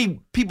 How many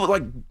people,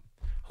 like,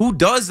 who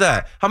does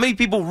that? How many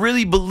people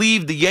really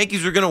believe the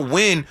Yankees are going to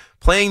win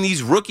playing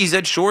these rookies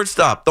at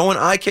shortstop, throwing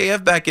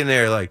IKF back in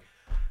there? Like,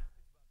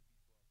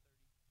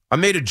 I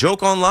made a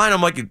joke online.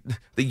 I'm like,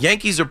 the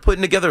Yankees are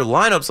putting together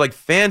lineups like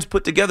fans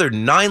put together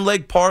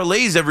 9-leg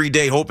parlays every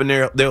day, hoping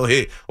they'll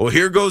hit. Well,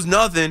 here goes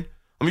nothing.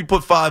 Let me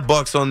put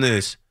 $5 on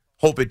this.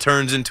 Hope it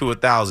turns into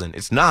 1,000.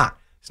 It's not.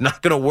 It's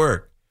not going to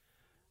work.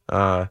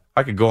 I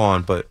could go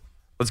on, but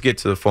let's get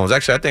to the phones.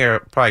 Actually, I think I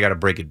probably got to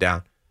break it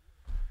down.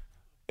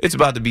 It's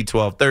about to be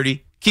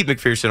 12:30. Keith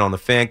McPherson on the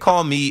Fan.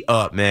 Call me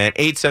up, man.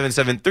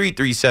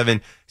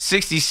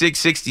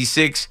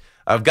 877-337-6666.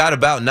 I've got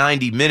about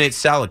 90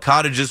 minutes.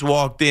 Salicata just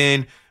walked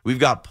in. We've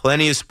got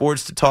plenty of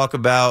sports to talk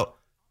about.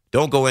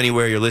 Don't go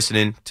anywhere. You're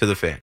listening to The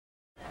Fan.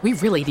 We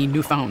really need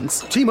new phones.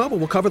 T-Mobile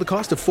will cover the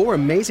cost of 4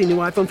 amazing new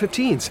iPhone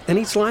 15s, and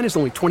each line is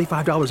only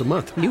 $25 a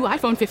month. New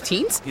iPhone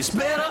 15s? It's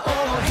better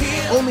over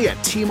here. Only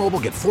at T-Mobile,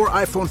 get 4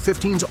 iPhone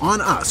 15s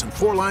on us and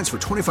 4 lines for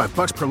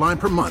 $25 per line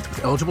per month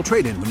with eligible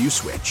trade-in when you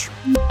switch.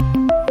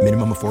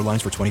 Minimum of 4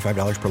 lines for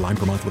 $25 per line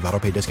per month with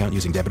autopay discount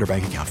using debit or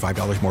bank account.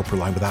 $5 more per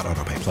line without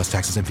autopay, plus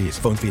taxes and fees.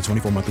 Phone fee at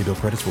 24 monthly bill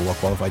credits for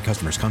well-qualified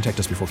customers. Contact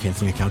us before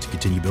canceling account to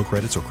continue bill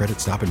credits or credit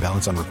stop and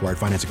balance on required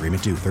finance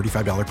agreement due.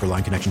 $35 per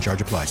line connection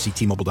charge applies. See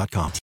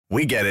T-Mobile.com.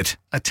 We get it.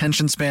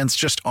 Attention spans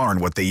just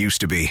aren't what they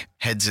used to be.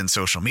 Heads in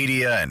social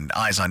media and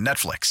eyes on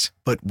Netflix.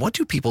 But what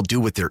do people do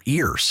with their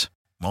ears?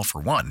 Well,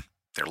 for one,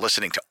 they're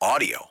listening to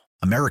audio.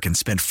 Americans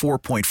spend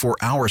 4.4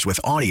 hours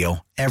with audio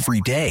every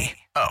day.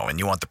 Oh, and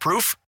you want the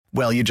proof?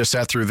 Well, you just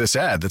sat through this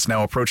ad that's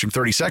now approaching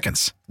 30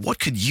 seconds. What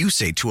could you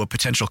say to a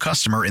potential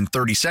customer in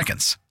 30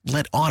 seconds?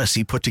 Let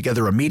Odyssey put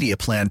together a media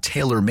plan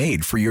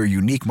tailor-made for your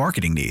unique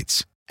marketing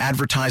needs.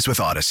 Advertise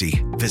with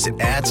Odyssey. Visit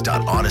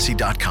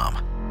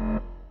ads.odyssey.com.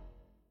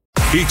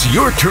 It's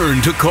your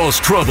turn to cause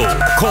trouble.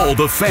 Call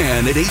the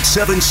Fan at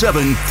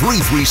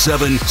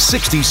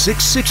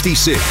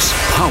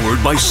 877-337-6666.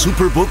 Powered by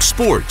Superbook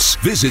Sports.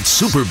 Visit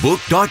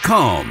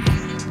superbook.com.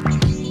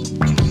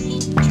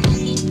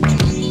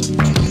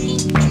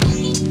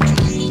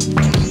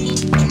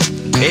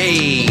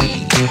 Hey,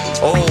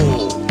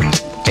 oh,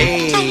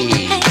 hey,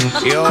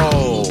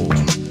 yo.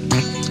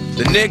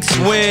 The Knicks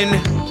win.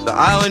 The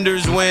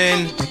Islanders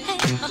win.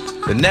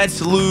 The Nets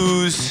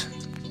lose.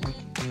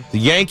 The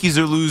Yankees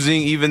are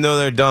losing, even though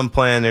they're done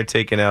playing. They're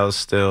taking L's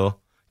still.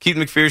 Keith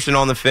McPherson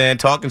on the Fan,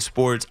 talking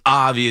sports.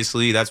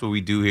 Obviously, that's what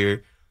we do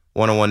here.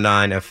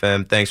 101.9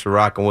 FM. Thanks for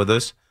rocking with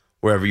us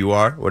wherever you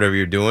are, whatever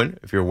you're doing.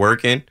 If you're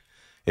working,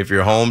 if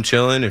you're home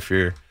chilling, if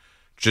you're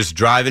just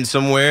driving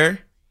somewhere,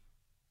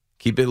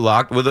 keep it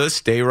locked with us.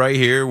 Stay right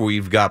here.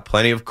 We've got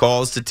plenty of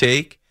calls to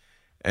take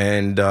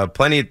and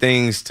plenty of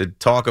things to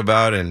talk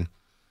about. And,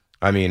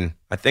 I mean,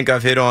 I think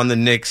I've hit on the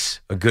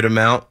Knicks a good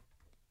amount.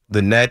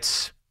 The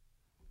Nets,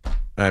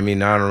 I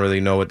mean, I don't really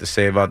know what to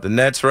say about the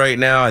Nets right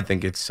now. I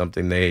think it's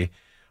something they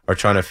are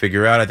trying to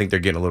figure out. I think they're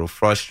getting a little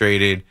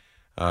frustrated.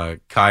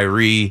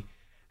 Kyrie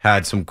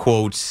had some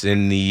quotes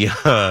in the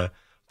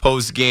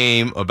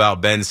post-game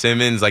about Ben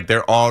Simmons. Like,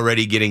 they're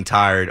already getting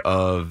tired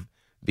of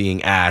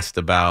being asked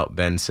about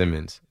Ben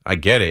Simmons. I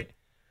get it.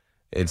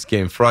 It's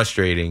getting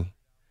frustrating.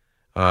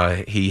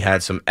 He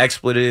had some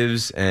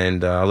expletives,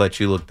 and I'll let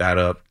you look that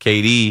up.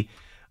 KD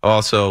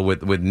also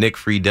with Nick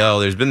Friedel.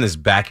 There's been this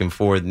back and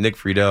forth. Nick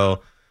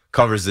Friedel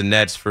covers the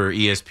Nets for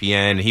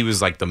ESPN. He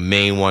was like the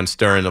main one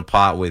stirring the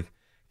pot with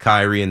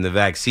Kyrie and the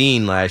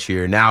vaccine last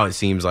year. Now it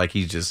seems like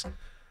he's just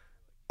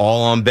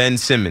all on Ben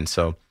Simmons.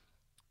 So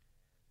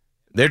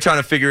they're trying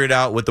to figure it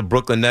out with the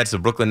Brooklyn Nets. The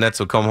Brooklyn Nets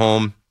will come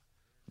home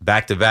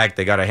back-to-back.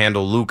 They got to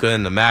handle Luka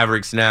and the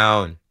Mavericks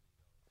now. And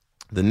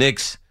the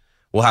Knicks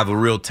will have a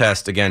real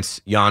test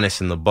against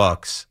Giannis and the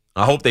Bucks.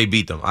 I hope they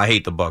beat them. I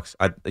hate the Bucks.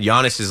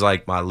 Giannis is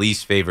like my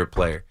least favorite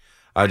player.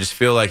 I just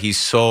feel like he's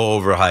so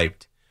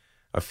overhyped.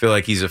 I feel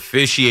like he's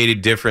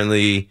officiated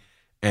differently,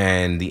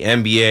 and the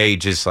NBA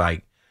just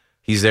like,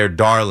 he's their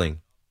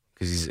darling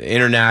because he's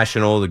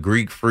international, the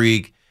Greek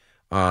freak.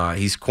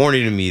 He's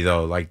corny to me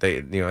though. Like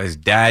his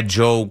dad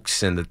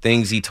jokes and the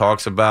things he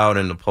talks about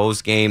in the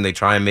post game, they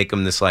try and make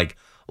him this like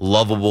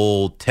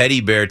lovable teddy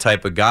bear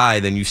type of guy.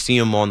 Then you see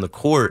him on the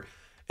court,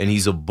 and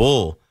he's a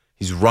bull.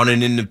 He's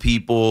running into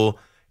people.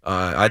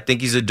 I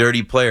think he's a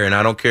dirty player, and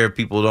I don't care if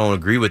people don't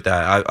agree with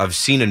that. I've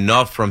seen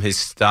enough from his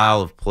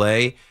style of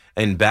play.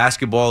 And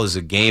basketball is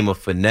a game of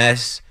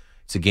finesse.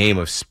 It's a game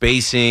of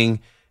spacing.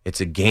 It's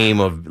a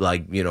game of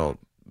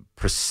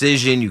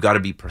precision. You got to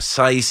be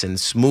precise and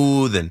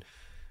smooth. And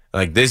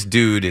like this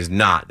dude is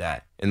not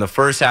that. In the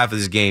first half of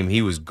this game,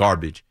 he was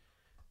garbage.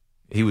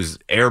 He was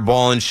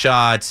airballing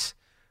shots.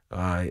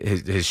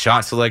 His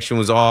shot selection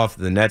was off.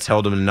 The Nets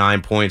held him to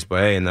 9 points.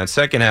 But hey, in that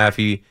second half,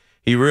 he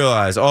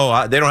realized,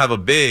 they don't have a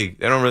big.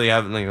 They don't really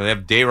have. They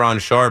have Day'Ron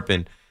Sharpe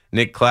and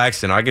Nick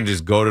Claxton. I can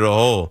just go to the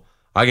hole.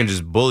 I can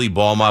just bully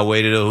ball my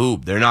way to the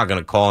hoop. They're not going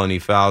to call any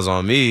fouls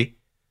on me.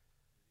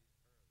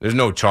 There's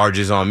no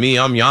charges on me.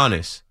 I'm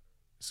Giannis.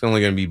 It's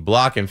only going to be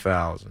blocking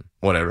fouls and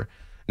whatever.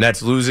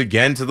 Nets lose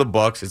again to the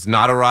Bucks. It's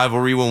not a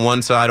rivalry when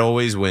one side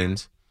always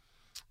wins.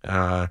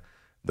 The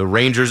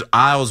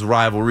Rangers-Isles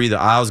rivalry. The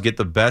Isles get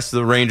the best of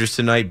the Rangers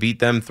tonight, beat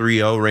them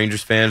 3-0.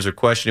 Rangers fans are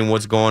questioning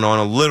what's going on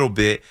a little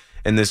bit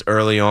in this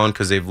early on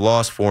because they've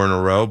lost 4 in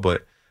a row,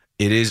 but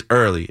it is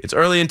early. It's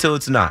early until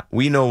it's not.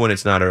 We know when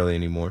it's not early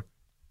anymore.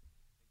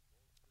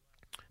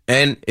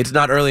 And it's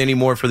not early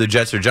anymore for the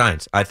Jets or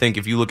Giants. I think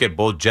if you look at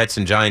both Jets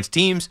and Giants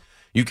teams,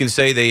 you can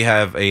say they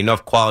have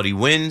enough quality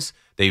wins.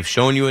 They've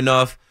shown you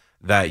enough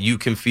that you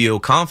can feel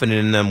confident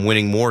in them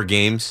winning more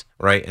games,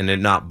 right, and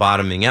then not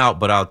bottoming out.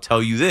 But I'll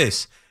tell you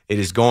this, it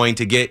is going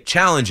to get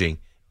challenging.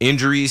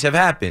 Injuries have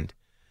happened.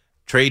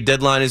 Trade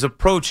deadline is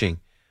approaching.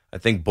 I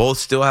think both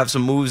still have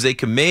some moves they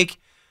can make.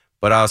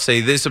 But I'll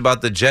say this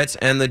about the Jets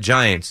and the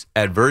Giants.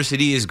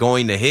 Adversity is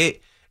going to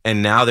hit.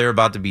 And now they're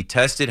about to be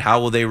tested. How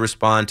will they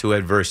respond to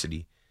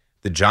adversity?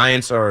 The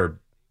Giants are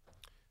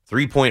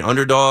 3-point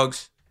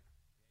underdogs.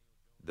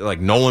 They're like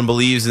no one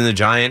believes in the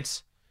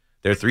Giants.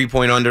 They're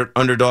 3-point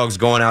underdogs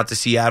going out to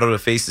Seattle to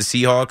face the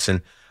Seahawks.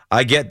 And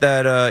I get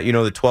that,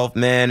 the 12th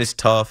man is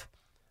tough.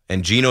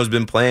 And Geno's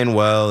been playing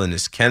well. And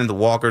this Kenneth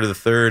Walker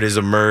III has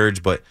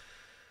emerged. But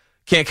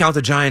can't count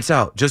the Giants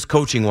out, just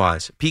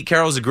coaching-wise. Pete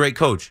Carroll's a great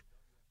coach.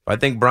 I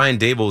think Brian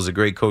Daboll is a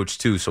great coach,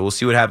 too. So we'll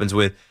see what happens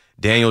with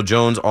Daniel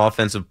Jones,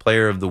 Offensive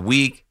Player of the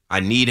Week. I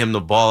need him to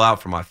ball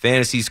out for my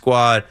fantasy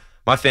squad.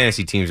 My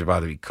fantasy teams are about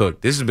to be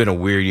cooked. This has been a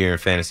weird year in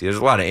fantasy. There's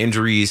a lot of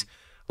injuries,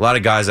 a lot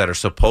of guys that are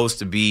supposed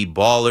to be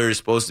ballers,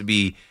 supposed to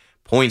be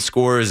point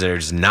scorers. They're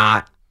just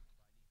not.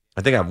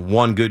 I think I have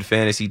one good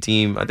fantasy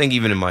team. I think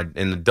even in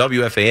the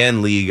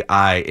WFAN league,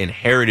 I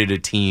inherited a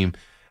team,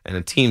 and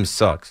the team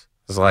sucks.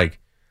 It's like,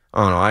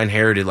 I don't know, I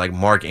inherited like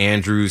Mark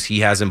Andrews.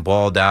 He hasn't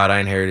balled out. I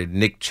inherited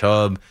Nick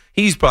Chubb.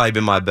 He's probably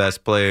been my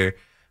best player.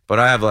 But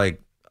I have like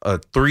a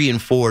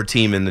 3-4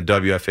 team in the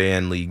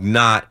WFAN league.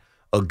 Not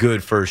a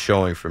good first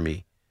showing for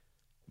me.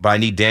 But I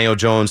need Daniel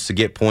Jones to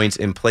get points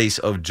in place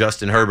of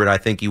Justin Herbert. I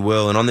think he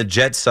will. And on the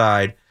Jets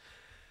side,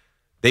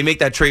 they make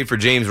that trade for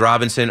James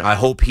Robinson. I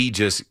hope he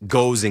just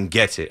goes and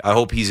gets it. I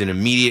hope he's an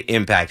immediate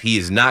impact. He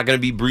is not going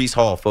to be Breece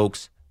Hall,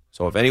 folks.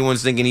 So if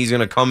anyone's thinking he's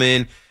going to come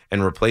in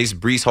and replace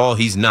Breece Hall,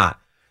 he's not.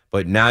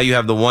 But now you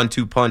have the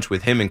 1-2 punch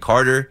with him and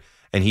Carter.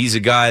 And he's a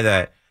guy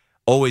that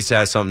always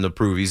has something to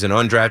prove. He's an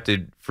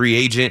undrafted free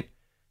agent.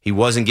 He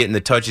wasn't getting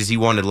the touches he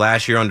wanted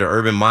last year under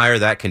Urban Meyer.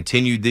 That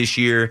continued this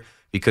year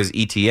because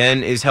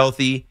ETN is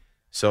healthy.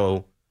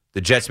 So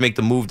the Jets make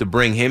the move to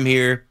bring him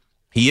here.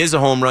 He is a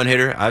home run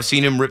hitter. I've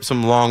seen him rip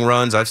some long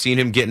runs. I've seen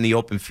him get in the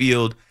open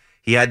field.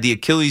 He had the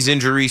Achilles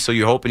injury, so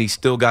you're hoping he's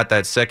still got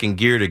that second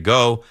gear to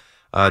go.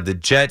 The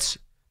Jets,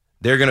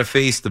 they're going to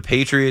face the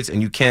Patriots,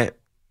 and you can't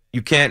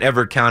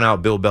ever count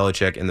out Bill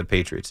Belichick and the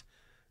Patriots.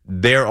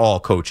 They're all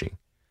coaching.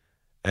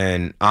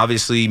 And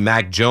obviously,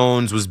 Mac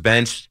Jones was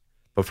benched.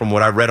 But from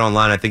what I read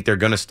online, I think they're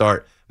going to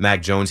start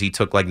Mac Jones. He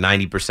took like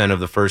 90% of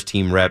the first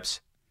team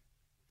reps.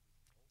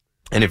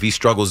 And if he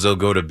struggles, they'll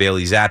go to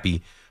Bailey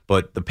Zappi.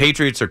 But the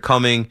Patriots are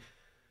coming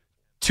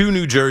to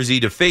New Jersey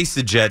to face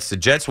the Jets. The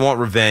Jets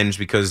want revenge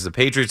because the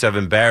Patriots have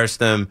embarrassed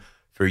them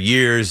for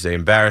years. They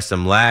embarrassed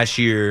them last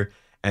year.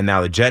 And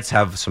now the Jets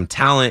have some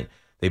talent.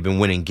 They've been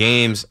winning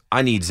games.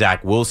 I need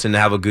Zach Wilson to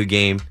have a good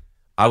game.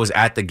 I was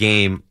at the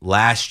game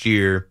last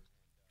year,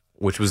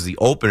 which was the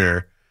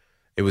opener.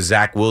 It was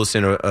Zach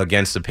Wilson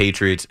against the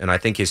Patriots, and I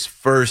think his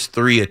first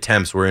 3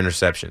 attempts were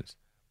interceptions.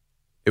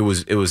 It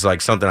was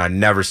like something I'd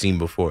never seen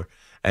before.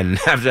 And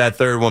after that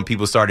third one,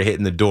 people started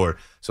hitting the door.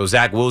 So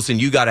Zach Wilson,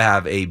 you got to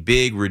have a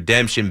big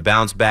redemption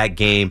bounce back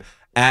game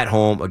at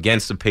home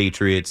against the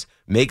Patriots.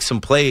 Make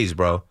some plays,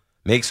 bro.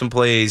 Make some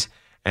plays.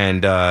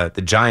 And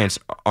the Jets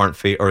aren't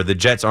favored. The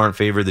Giants aren't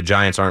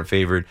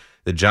favored.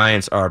 The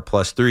Giants are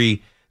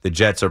 +3. The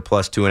Jets are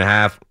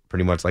 +2.5.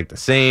 Pretty much like the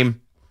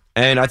same.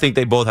 And I think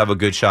they both have a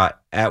good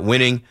shot at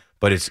winning,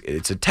 but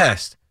it's a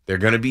test. They're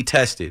going to be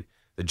tested.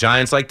 The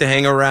Giants like to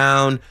hang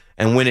around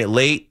and win it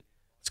late.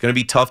 It's going to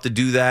be tough to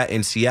do that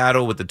in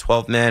Seattle with the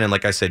 12th man. And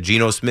like I said,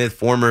 Geno Smith,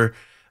 former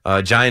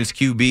Giants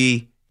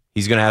QB,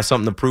 he's going to have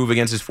something to prove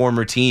against his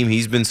former team.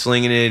 He's been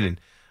slinging it,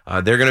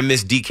 and they're going to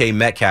miss DK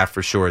Metcalf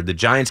for sure. The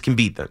Giants can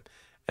beat them.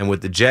 And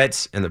with the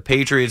Jets and the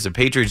Patriots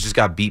just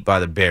got beat by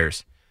the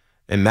Bears.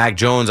 And Mac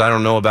Jones, I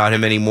don't know about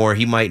him anymore.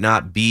 He might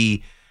not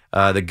be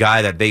the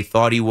guy that they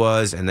thought he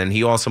was. And then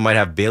he also might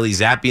have Bailey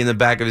Zappi in the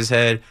back of his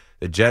head.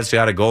 The Jets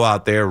got to go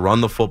out there,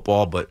 run the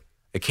football, but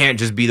it can't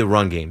just be the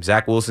run game.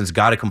 Zach Wilson's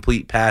got to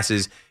complete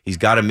passes. He's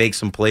got to make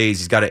some plays.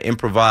 He's got to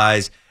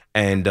improvise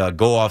and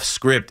go off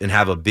script and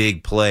have a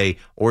big play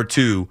or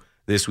two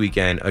this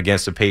weekend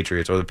against the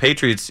Patriots. Or the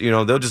Patriots,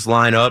 they'll just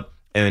line up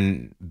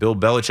and Bill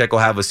Belichick will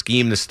have a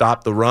scheme to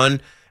stop the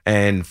run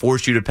and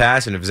force you to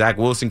pass. And if Zach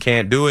Wilson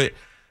can't do it,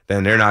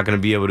 then they're not going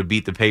to be able to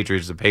beat the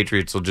Patriots. The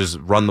Patriots will just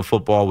run the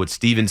football with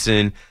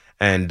Stevenson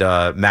and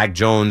Mac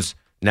Jones.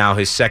 Now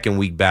his second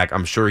week back,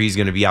 I'm sure he's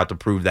going to be out to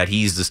prove that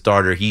he's the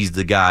starter, he's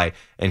the guy,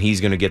 and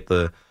he's going to get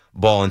the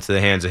ball into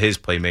the hands of his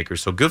playmakers.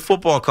 So good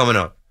football coming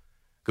up.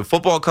 Good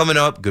football coming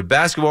up, good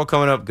basketball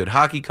coming up, good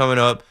hockey coming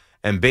up,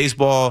 and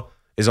baseball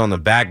is on the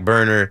back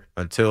burner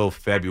until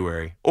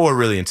February, or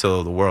really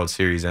until the World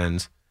Series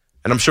ends.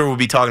 And I'm sure we'll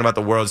be talking about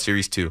the World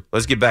Series too.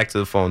 Let's get back to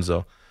the phones,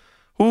 though.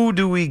 Who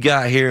do we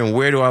got here, and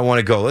where do I want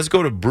to go? Let's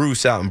go to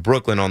Bruce out in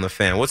Brooklyn on the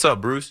Fan. What's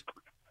up, Bruce?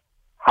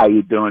 How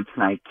you doing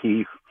tonight,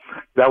 Keith?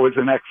 That was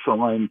an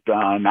excellent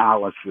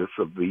analysis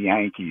of the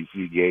Yankees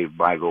you gave,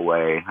 by the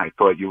way. I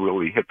thought you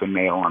really hit the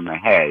nail on the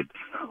head.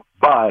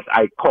 But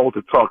I called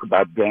to talk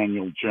about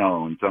Daniel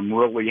Jones. I'm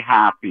really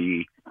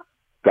happy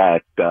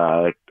that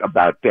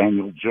about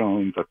Daniel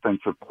Jones,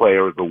 Offensive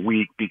Player of the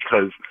Week,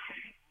 because,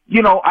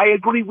 I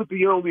agree with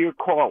the earlier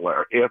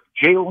caller. If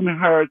Jalen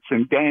Hurts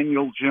and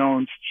Daniel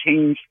Jones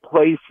changed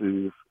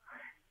places,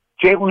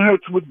 Jalen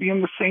Hurts would be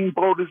in the same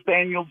boat as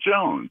Daniel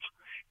Jones.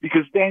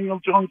 Because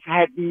Daniel Jones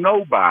had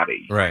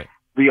nobody. Right.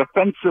 The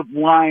offensive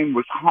line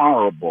was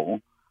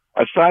horrible.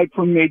 Aside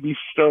from maybe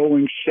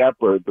Sterling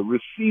Shepard, the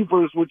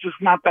receivers were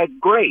just not that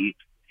great.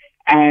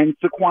 And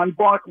Saquon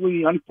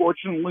Barkley,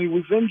 unfortunately,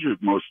 was injured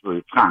most of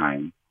the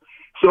time.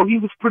 So he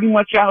was pretty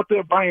much out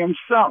there by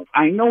himself.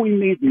 I know he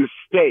made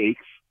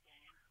mistakes,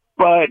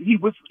 but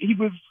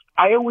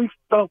I always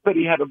felt that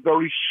he had a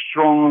very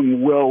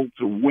strong will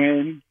to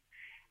win.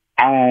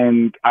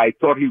 And I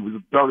thought he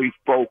was very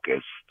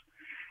focused.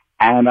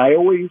 And I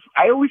always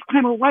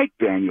kind of liked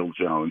Daniel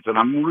Jones, and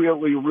I'm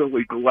really,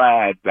 really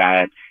glad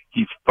that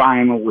he's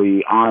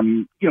finally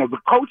on, the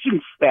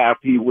coaching staff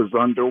he was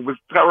under was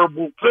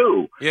terrible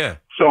too. Yeah.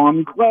 So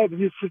I'm glad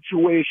his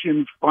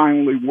situation's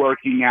finally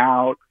working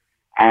out,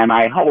 and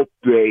I hope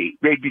they'd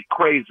be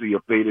crazy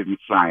if they didn't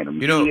sign him.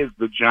 He is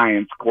the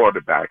Giants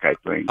quarterback, I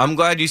think. I'm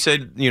glad you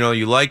said,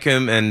 you like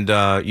him, and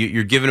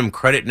you're giving him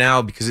credit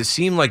now, because it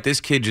seemed like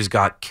this kid just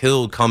got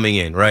killed coming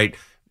in, right?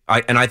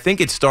 I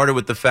think it started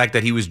with the fact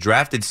that he was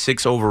drafted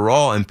 6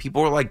 overall, and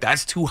people were like,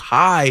 that's too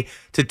high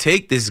to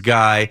take this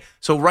guy.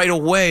 So right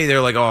away,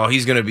 they're like, oh,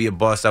 he's going to be a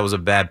bust. That was a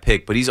bad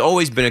pick. But he's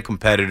always been a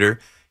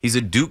competitor. He's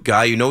a Duke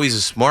guy. He's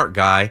a smart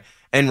guy.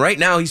 And right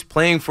now, he's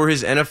playing for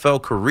his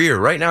NFL career.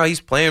 Right now,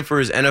 he's playing for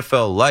his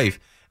NFL life.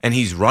 And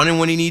he's running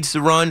when he needs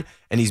to run,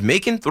 and he's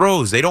making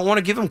throws. They don't want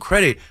to give him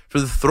credit for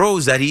the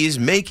throws that he is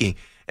making.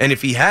 And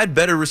if he had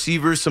better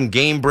receivers, some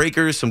game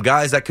breakers, some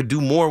guys that could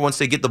do more once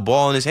they get the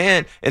ball in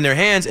their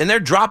hands, and they're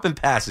dropping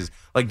passes.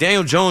 Like,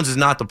 Daniel Jones is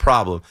not the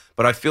problem.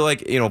 But I feel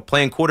like,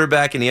 playing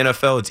quarterback in the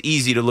NFL, it's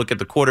easy to look at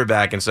the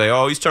quarterback and say,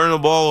 oh, he's turning the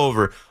ball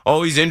over.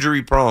 Oh, he's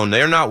injury prone.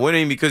 They're not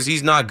winning because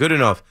he's not good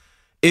enough.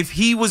 If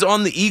he was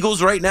on the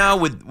Eagles right now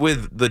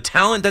with the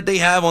talent that they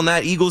have on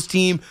that Eagles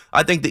team,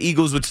 I think the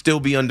Eagles would still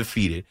be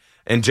undefeated.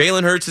 And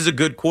Jalen Hurts is a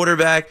good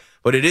quarterback,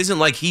 but it isn't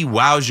like he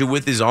wows you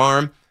with his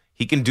arm.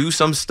 He can do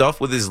some stuff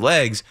with his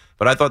legs,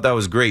 but I thought that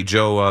was great.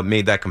 Joe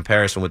made that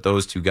comparison with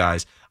those two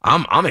guys.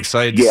 I'm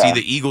excited to see the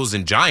Eagles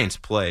and Giants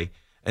play,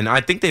 and I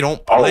think they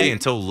don't play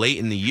until late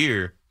in the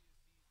year.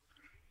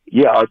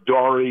 Yeah,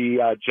 Dory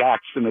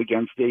Jackson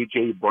against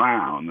A.J.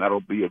 Brown.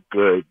 That'll be a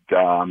good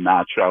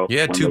matchup.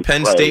 Yeah, 2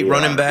 Penn State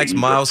running backs,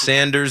 Miles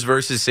Sanders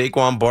versus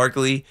Saquon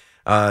Barkley.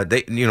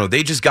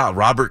 They just got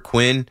Robert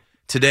Quinn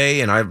today,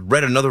 and I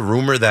read another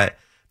rumor that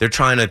they're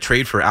trying to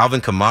trade for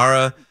Alvin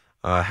Kamara.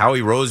 Howie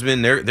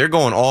Roseman, they're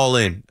going all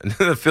in.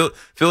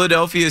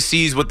 Philadelphia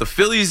sees what the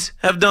Phillies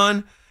have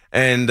done,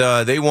 and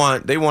they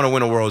want to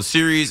win a World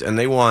Series, and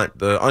they want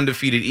the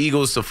undefeated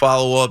Eagles to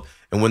follow up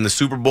and win the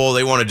Super Bowl.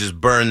 They want to just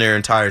burn their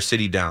entire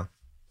city down.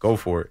 Go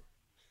for it.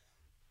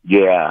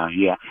 Yeah.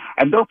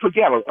 And don't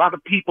forget, a lot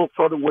of people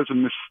thought it was a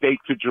mistake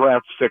to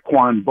draft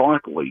Saquon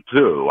Barkley,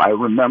 too. I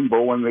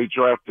remember when they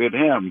drafted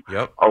him,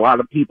 a lot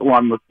of people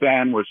on the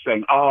fan were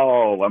saying,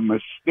 oh, a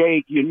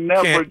mistake. You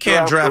never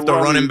can't draft a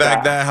running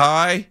back that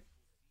high.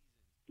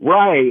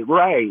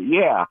 Right,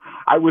 yeah.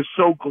 I was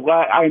so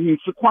glad. I mean,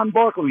 Saquon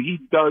Barkley, he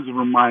does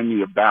remind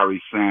me of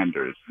Barry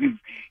Sanders.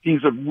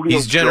 He's a real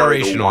He's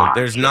generational.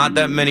 There's not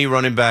that many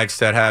running backs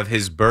that have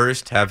his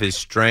burst, have his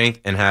strength,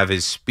 and have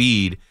his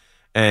speed.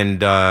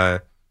 And,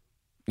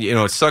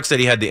 it sucks that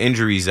he had the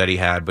injuries that he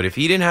had. But if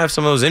he didn't have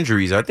some of those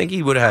injuries, I think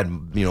he would have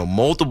had,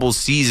 multiple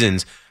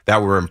seasons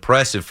that were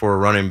impressive for a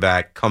running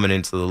back coming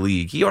into the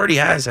league. He already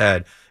has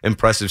had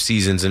impressive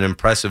seasons and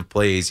impressive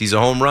plays. He's a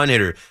home run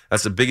hitter.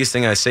 That's the biggest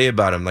thing I say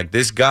about him. Like,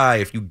 this guy,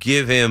 if you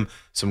give him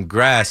some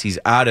grass, he's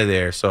out of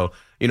there. So,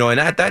 and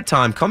at that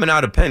time, coming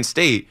out of Penn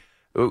State,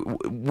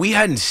 we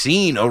hadn't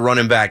seen a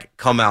running back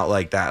come out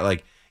like that.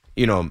 Like,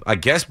 I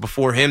guess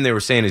before him, they were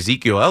saying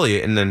Ezekiel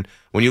Elliott. And then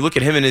when you look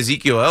at him and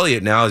Ezekiel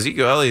Elliott now,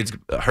 Ezekiel Elliott's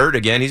hurt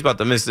again. He's about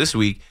to miss this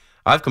week.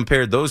 I've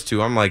compared those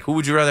two. I'm like, who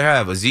would you rather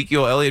have?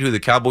 Ezekiel Elliott, who the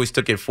Cowboys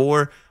took at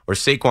 4, or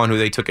Saquon, who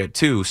they took at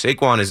 2?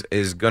 Saquon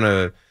is going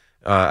to,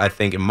 I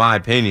think, in my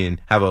opinion,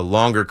 have a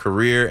longer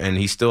career, and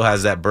he still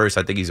has that burst.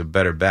 I think he's a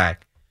better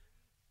back.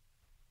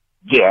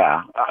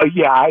 Yeah,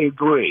 I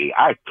agree.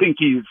 I think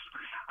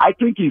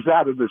he's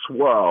out of this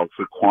world,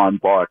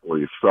 Saquon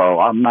Barkley. So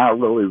I'm not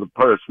really the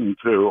person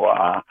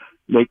to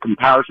make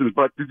comparisons.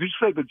 But did you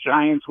say the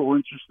Giants were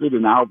interested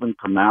in Alvin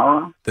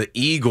Kamara? The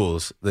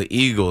Eagles.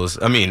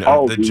 I mean,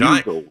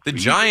 the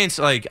Giants,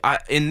 like,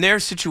 in their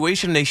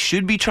situation, they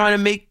should be trying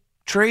to make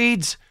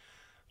trades.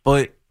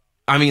 But,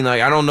 I mean,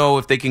 like, I don't know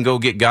if they can go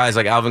get guys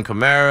like Alvin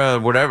Kamara or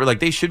whatever. Like,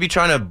 they should be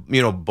trying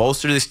to,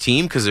 bolster this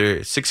team because they're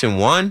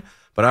 6-1.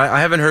 But I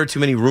haven't heard too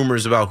many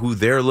rumors about who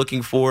they're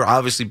looking for.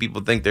 Obviously,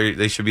 people think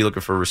they should be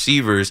looking for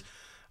receivers.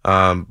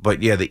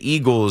 But, yeah, the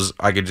Eagles,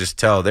 I could just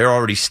tell, they're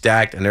already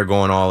stacked and they're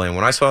going all in.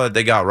 When I saw that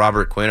they got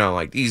Robert Quinn, I'm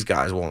like, these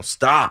guys won't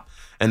stop.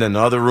 And then the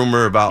other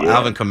rumor about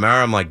Alvin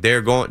Kamara, I'm like,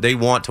 they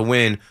want to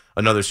win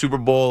another Super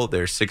Bowl.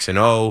 They're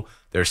 6-0.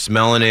 They're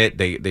smelling it.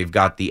 They've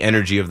got the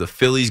energy of the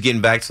Phillies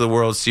getting back to the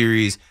World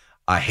Series.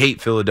 I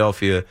hate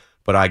Philadelphia,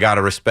 but I got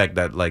to respect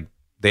that. Like,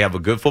 they have a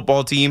good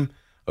football team,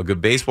 a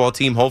good baseball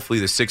team. Hopefully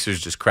the Sixers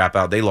just crap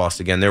out. They lost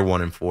again. They're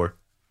 1-4.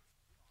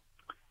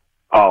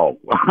 Oh,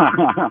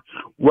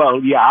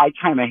 well, yeah, I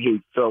kind of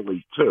hate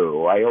Philly,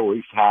 too. I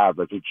always have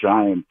as a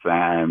Giant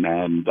fan.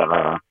 And,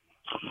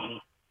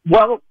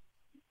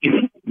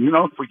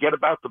 forget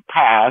about the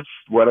past,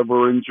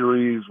 whatever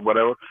injuries,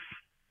 whatever.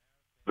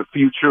 The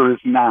future is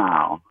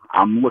now.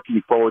 I'm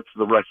looking forward to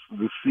the rest of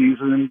the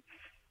season.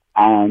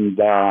 And,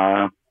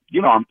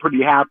 I'm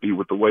pretty happy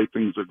with the way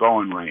things are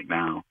going right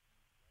now.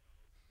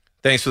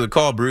 Thanks for the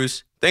call,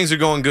 Bruce. Things are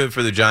going good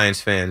for the Giants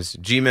fans.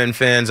 G-Men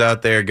fans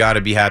out there got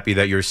to be happy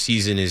that your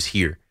season is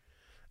here.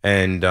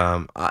 And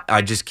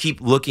I just keep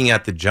looking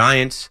at the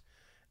Giants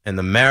and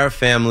the Mara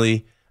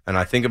family, and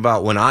I think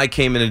about when I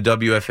came into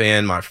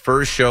WFAN, my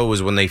first show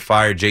was when they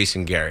fired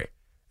Jason Garrett.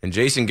 And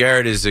Jason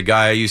Garrett is a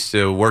guy I used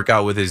to work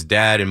out with his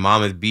dad in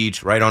Monmouth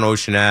Beach, right on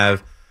Ocean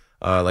Ave,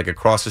 like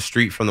across the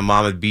street from the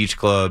Monmouth Beach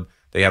Club.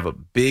 They have a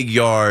big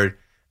yard.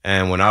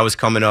 And when I was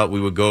coming up,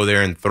 we would go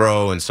there and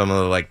throw, and some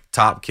of the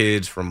top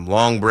kids from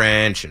Long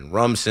Branch and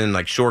Rumson,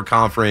 like Shore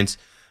Conference,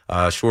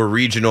 Shore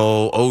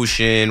Regional,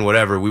 Ocean,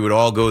 whatever, we would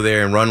all go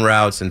there and run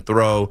routes and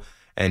throw.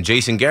 And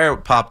Jason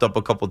Garrett popped up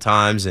a couple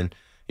times, and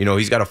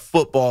he's got a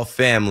football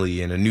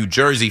family and a New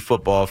Jersey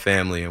football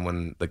family. And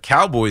when the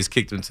Cowboys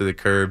kicked him to the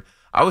curb,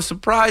 I was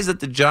surprised that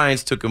the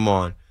Giants took him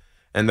on.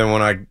 And then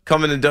when I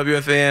come into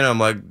WFAN, I'm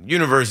like,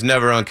 universe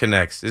never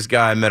unconnects. This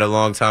guy I met a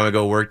long time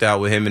ago, worked out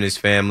with him and his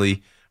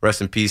family. Rest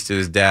in peace to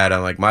his dad.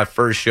 I'm like, my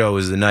first show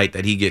is the night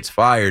that he gets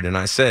fired. And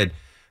I said,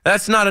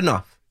 that's not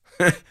enough.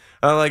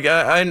 I'm like,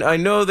 I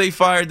know they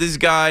fired this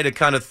guy to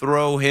kind of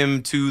throw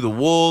him to the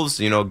wolves,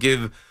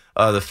 give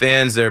the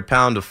fans their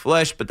pound of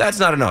flesh, but that's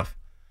not enough.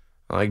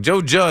 I'm like,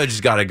 Joe Judge's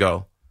got to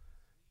go.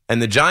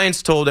 And the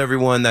Giants told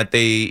everyone that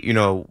they,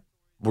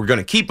 were going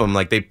to keep him.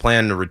 Like, they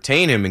plan to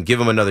retain him and give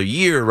him another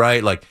year,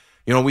 right? Like,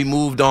 we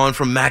moved on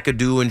from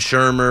McAdoo and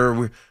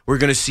Shermer. We're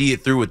going to see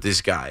it through with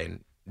this guy.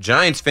 And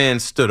Giants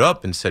fans stood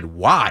up and said,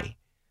 why?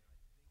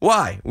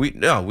 Why? We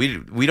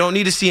don't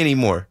need to see any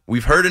more.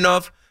 We've heard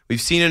enough.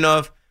 We've seen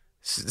enough.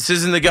 This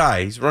isn't the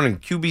guy. He's running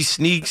QB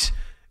sneaks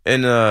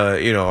in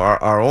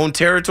our own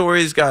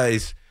territory. This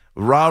guy's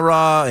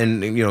rah-rah,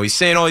 and he's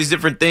saying all these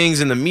different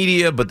things in the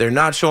media, but they're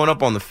not showing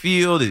up on the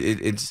field.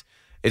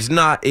 It's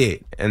not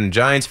it. And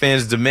Giants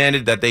fans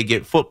demanded that they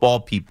get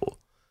football people.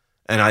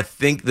 And I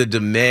think the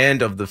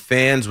demand of the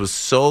fans was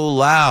so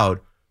loud,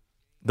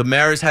 the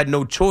Maras had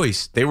no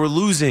choice. They were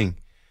losing,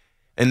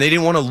 and they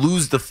didn't want to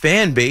lose the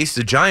fan base.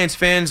 The Giants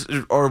fans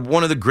are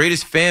one of the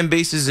greatest fan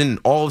bases in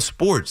all of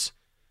sports.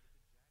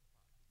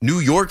 New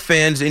York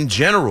fans in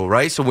general,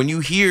 right? So when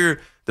you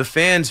hear the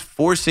fans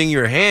forcing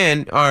your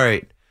hand, all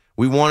right,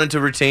 we wanted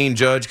to retain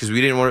Judge because we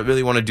didn't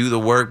really want to do the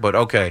work, but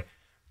okay,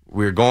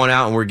 we're going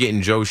out and we're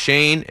getting Joe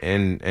Schoen,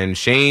 and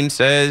Schoen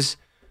says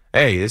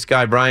hey, this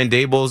guy Brian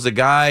Daboll is the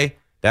guy.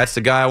 That's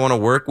the guy I want to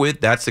work with.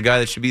 That's the guy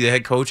that should be the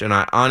head coach. And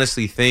I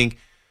honestly think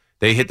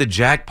they hit the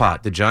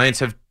jackpot. The Giants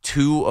have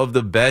two of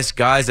the best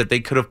guys that they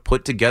could have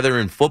put together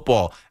in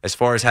football as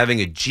far as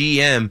having a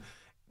GM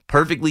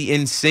perfectly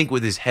in sync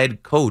with his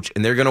head coach,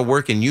 and they're going to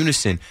work in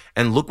unison.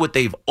 And look what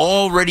they've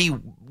already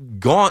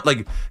gone.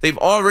 Like, they've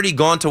already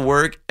gone to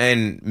work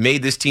and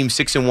made this team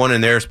 6-1,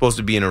 and they're supposed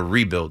to be in a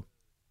rebuild.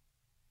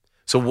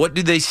 So what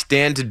do they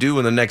stand to do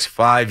in the next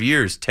 5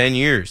 years, 10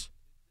 years?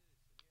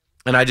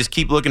 And I just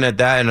keep looking at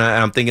that, and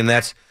I'm thinking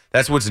that's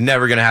what's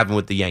never going to happen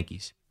with the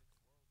Yankees.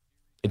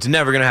 It's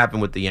never going to happen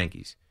with the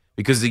Yankees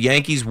because the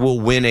Yankees will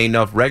win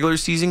enough regular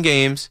season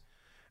games,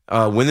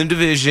 win the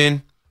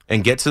division,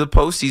 and get to the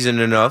postseason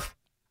enough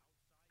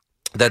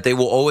that they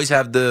will always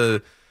have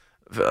the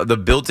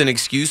built-in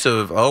excuse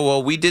of, oh,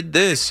 well, we did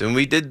this, and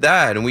we did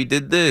that, and we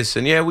did this.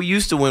 And, yeah, we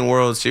used to win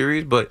World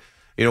Series, but,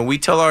 we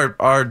tell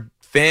our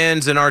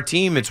fans and our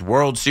team it's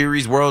World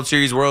Series, World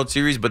Series, World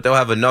Series, but they'll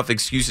have enough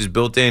excuses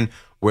built in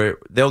where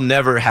they'll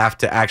never have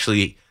to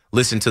actually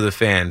listen to the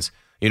fans.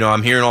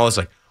 I'm hearing all this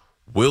like,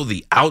 will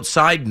the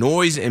outside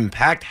noise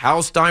impact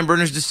Hal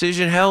Steinbrenner's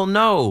decision? Hell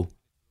no.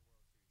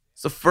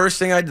 It's the first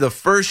thing I did. The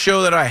first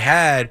show that I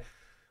had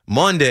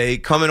Monday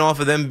coming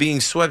off of them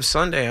being swept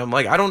Sunday. I'm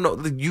like, I don't know.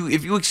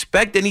 If you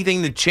expect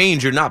anything to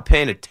change, you're not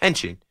paying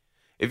attention.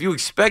 If you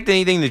expect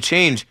anything to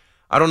change,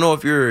 I don't know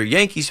if you're a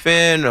Yankees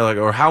fan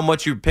or how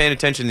much you're paying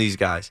attention to these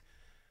guys.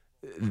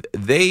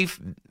 They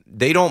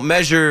don't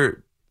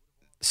measure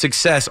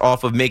success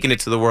off of making it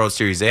to the World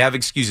Series. They have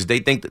excuses. They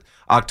think that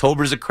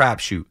October's a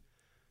crapshoot.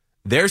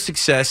 Their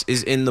success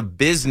is in the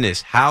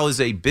business. Hal is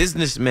a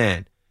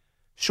businessman.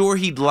 Sure,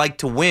 he'd like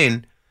to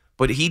win,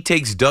 but he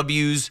takes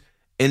W's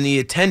in the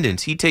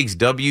attendance. He takes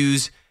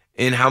W's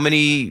in how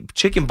many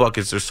chicken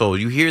buckets are sold.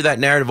 You hear that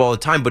narrative all the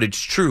time, but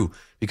it's true.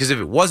 Because if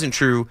it wasn't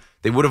true,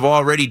 they would have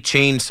already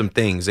changed some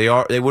things. They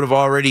would have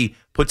already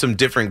put some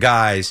different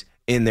guys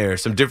in there,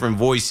 some different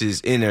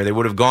voices in there. They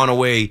would have gone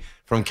away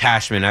from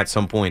Cashman at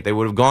some point. They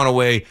would have gone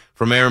away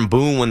from Aaron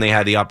Boone when they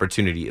had the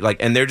opportunity.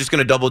 And they're just going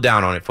to double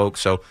down on it,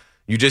 folks. So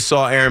you just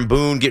saw Aaron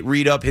Boone get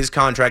re-up. His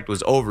contract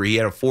was over. He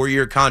had a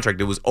 4-year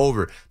contract. It was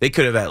over. They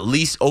could have at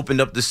least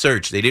opened up the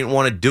search. They didn't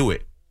want to do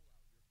it.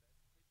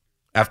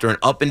 After an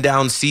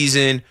up-and-down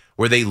season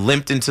where they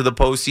limped into the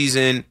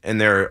postseason and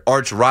their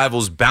arch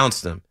rivals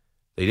bounced them,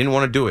 they didn't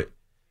want to do it.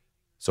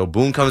 So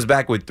Boone comes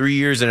back with 3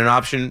 years and an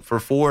option for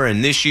 4,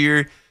 and this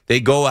year they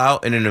go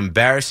out in an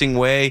embarrassing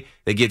way.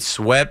 They get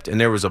swept,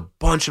 and there was a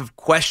bunch of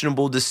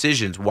questionable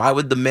decisions. Why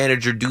would the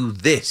manager do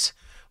this?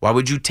 Why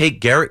would you take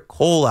Garrett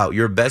Cole out,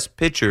 your best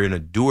pitcher, in a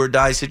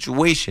do-or-die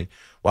situation?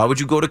 Why would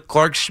you go to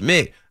Clark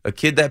Schmidt, a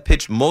kid that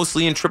pitched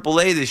mostly in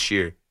AAA this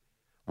year?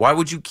 Why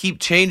would you keep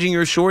changing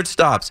your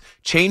shortstops,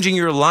 changing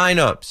your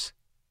lineups?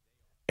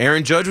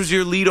 Aaron Judge was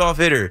your leadoff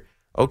hitter.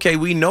 Okay,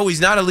 we know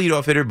he's not a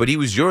leadoff hitter, but he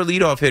was your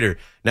leadoff hitter.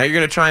 Now you're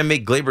going to try and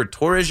make Gleyber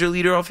Torres your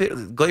leadoff hitter?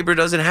 Gleyber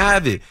doesn't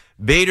have it.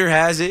 Bader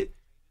has it,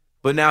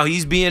 but now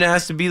he's being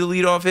asked to be the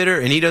leadoff hitter,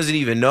 and he doesn't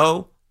even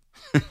know.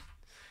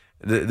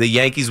 The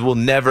Yankees will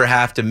never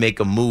have to make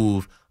a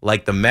move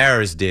like the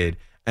Maras did,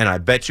 and I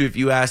bet you if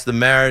you ask the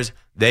Maras,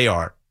 they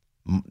are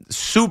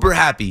super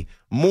happy,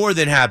 more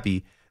than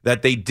happy,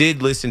 that they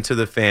did listen to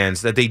the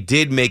fans, that they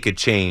did make a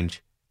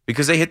change,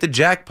 because they hit the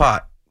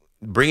jackpot,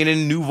 bringing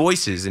in new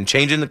voices and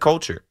changing the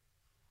culture.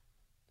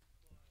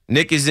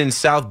 Nick is in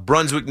South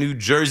Brunswick, New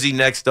Jersey,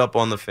 next up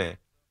on The Fan.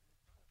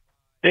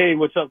 Hey,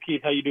 what's up,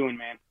 Keith? How you doing,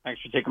 man? Thanks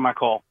for taking my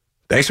call.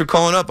 Thanks for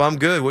calling up. I'm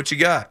good. What you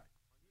got?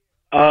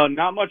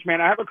 Not much, man.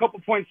 I have a couple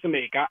points to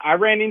make. I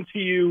ran into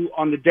you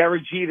on the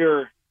Derek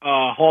Jeter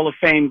Hall of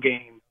Fame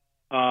game.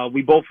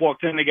 We both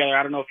walked in together.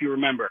 I don't know if you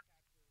remember.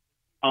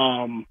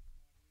 I'm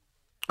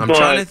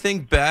trying to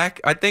think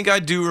back. I think I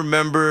do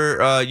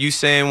remember you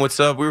saying what's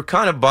up. We were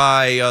kind of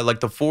by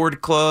the Ford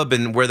Club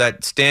and where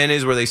that stand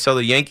is where they sell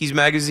the Yankees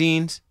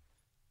magazines.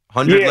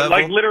 100 level.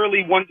 Like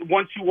literally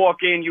once you walk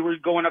in, you were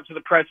going up to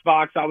the press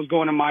box. I was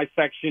going to my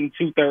section,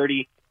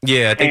 230.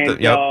 Yeah, I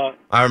think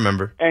I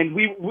remember. And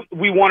we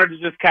wanted to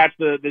just catch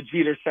the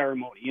Jeter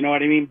ceremony. You know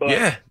what I mean? But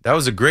yeah, that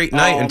was a great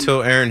night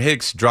until Aaron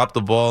Hicks dropped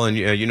the ball, and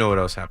you know what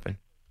else happened.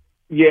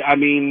 Yeah, I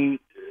mean,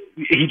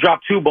 he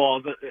dropped 2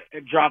 balls.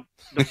 It dropped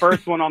the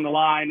first one on the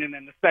line, and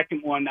then the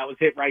second one that was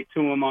hit right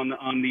to him on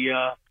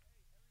the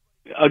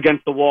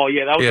against the wall.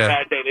 Yeah, that was a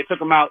bad day. They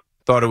took him out.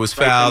 Thought it was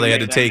foul. They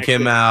had to take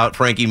him out.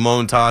 Frankie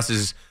Montas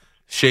is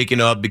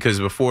shaken up because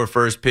before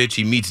first pitch,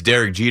 he meets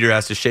Derek Jeter,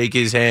 has to shake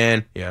his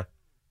hand. Yeah.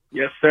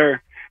 Yes, sir.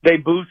 They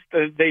boost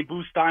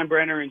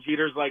Steinbrenner, and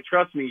Jeter's like,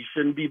 trust me, you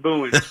shouldn't be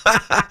booing.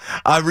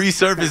 I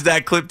resurfaced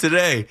that clip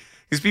today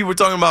because people were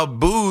talking about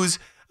boos.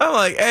 I'm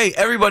like, hey,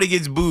 everybody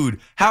gets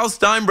booed. Hal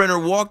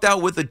Steinbrenner walked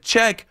out with a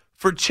check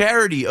for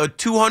charity, a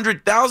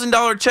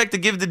 $200,000 check to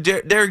give to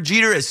Derek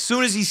Jeter as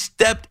soon as he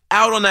stepped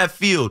out on that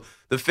field.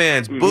 The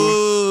fans,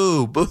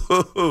 boo,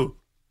 boo.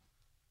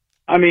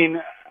 I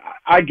mean,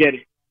 I get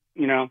it.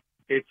 You know,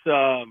 it's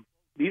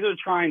these are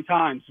trying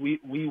times. We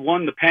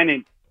won the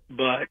pennant,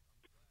 but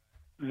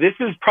this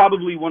is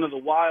probably one of the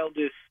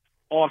wildest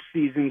off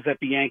seasons that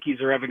the Yankees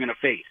are ever going to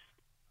face.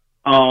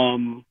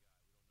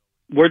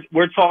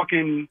 We're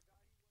talking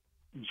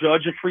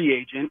Judge a free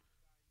agent.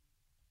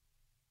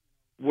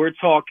 We're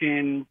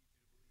talking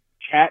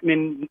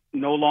Chapman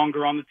no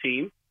longer on the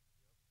team.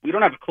 We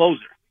don't have a closer.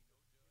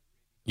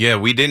 Yeah,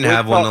 we didn't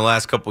have one the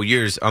last couple of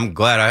years. I'm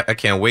glad. I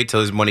can't wait till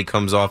his money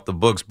comes off the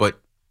books, but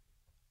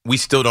we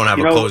still don't have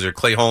a closer.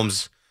 Clay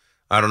Holmes,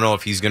 I don't know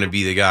if he's going to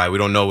be the guy. We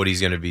don't know what he's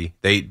going to be.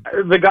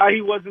 The guy he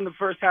was in the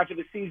first half of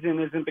the season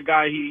isn't the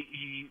guy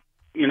he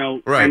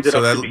right. So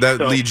that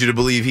so leads you to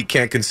believe he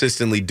can't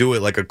consistently do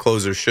it like a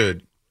closer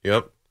should.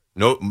 Yep.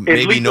 No,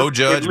 maybe no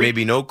Judge,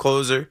 maybe no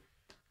closer.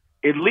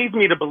 It leads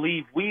me to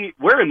believe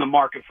we're in the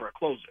market for a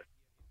closer.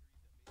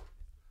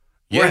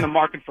 We're in the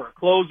market for a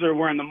closer.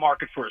 We're in the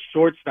market for a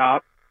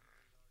shortstop.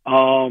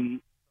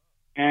 And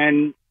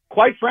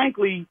quite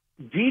frankly,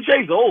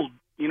 DJ's old,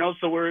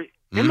 so we're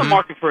in the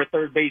market for a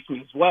third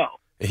baseman as well.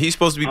 He's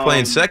supposed to be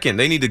playing second.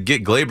 They need to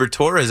get Gleyber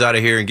Torres out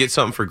of here and get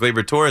something for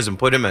Gleyber Torres and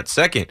put him at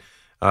second.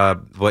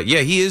 But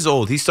yeah, he is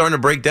old. He's starting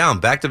to break down.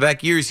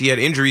 Back-to-back years, he had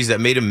injuries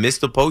that made him miss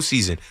the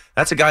postseason.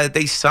 That's a guy that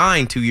they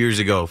signed 2 years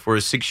ago for a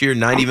 6-year,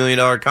 $90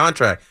 million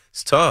contract.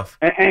 It's tough.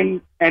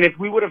 And if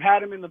we would have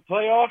had him in the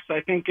playoffs,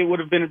 I think it would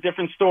have been a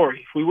different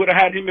story. If we would have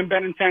had him in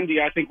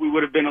Benintendi, I think we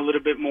would have been a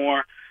little bit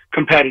more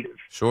competitive.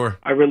 Sure.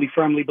 I really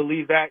firmly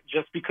believe that,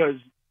 just because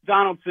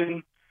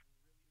Donaldson,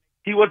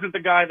 he wasn't the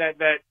guy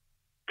that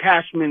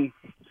Cashman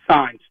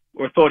signed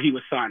or thought he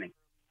was signing.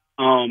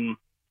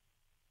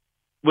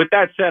 With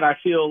that said, I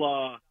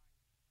feel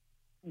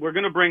we're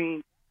gonna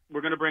bring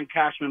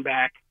Cashman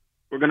back.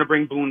 We're gonna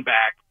bring Boone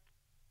back.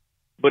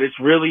 But it's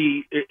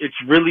really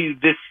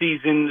this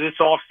season, this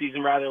off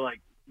season rather,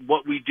 like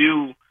what we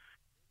do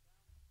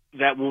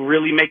that will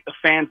really make the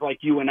fans like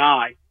you and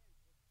I,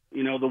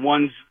 the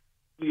ones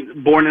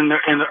born in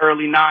the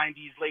early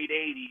 90s, late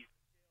 80s,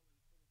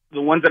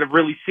 the ones that have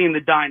really seen the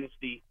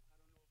dynasty,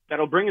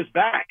 that'll bring us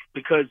back.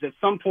 Because at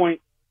some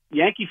point,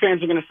 Yankee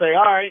fans are going to say,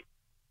 all right,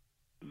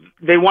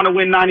 they want to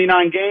win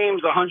 99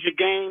 games, 100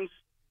 games.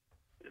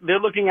 They're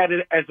looking at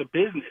it as a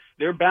business.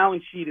 Their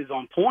balance sheet is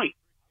on point.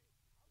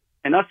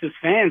 And us as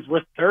fans,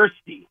 we're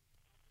thirsty.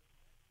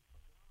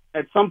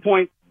 At some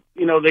point,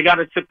 they got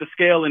to tip the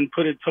scale and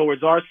put it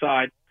towards our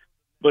side.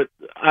 But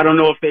I don't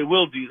know if they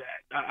will do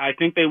that. I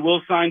think they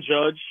will sign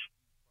Judge.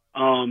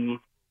 I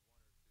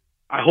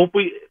hope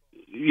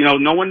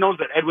no one knows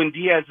that Edwin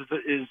Diaz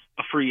is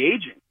a free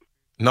agent.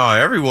 No,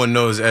 everyone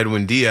knows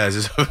Edwin Diaz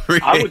is a free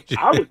agent.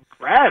 I would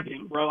grab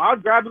him, bro.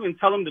 I'd grab him and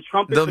tell him the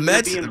trumpets are being the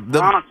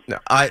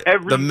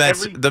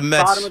Mets,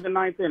 bottom of the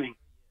ninth inning.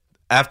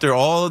 After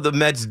all of the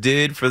Mets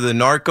did for the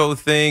narco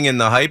thing and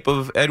the hype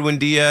of Edwin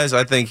Diaz,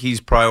 I think he's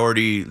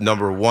priority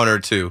number 1 or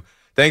 2.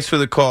 Thanks for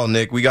the call,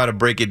 Nick. We got to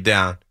break it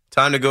down.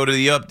 Time to go to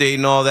the update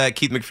and all that.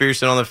 Keith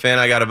McPherson on the Fan.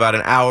 I got about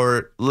an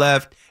hour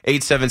left.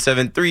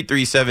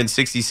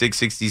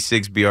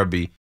 877-337-6666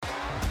 BRB.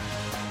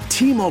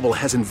 T-Mobile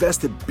has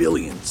invested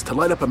billions to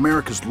light up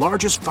America's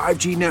largest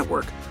 5G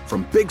network,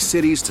 from big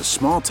cities to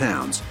small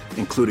towns,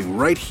 including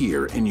right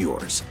here in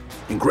yours.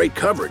 And great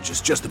coverage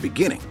is just the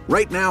beginning.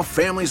 Right now,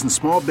 families and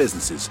small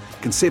businesses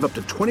can save up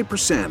to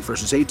 20%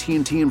 versus AT&T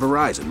and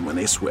Verizon when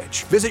they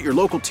switch. Visit your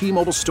local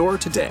T-Mobile store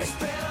today.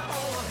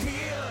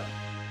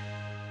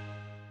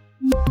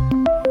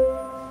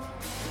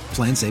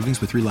 Plan savings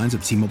with 3 lines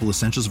of T-Mobile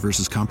Essentials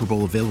versus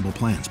comparable available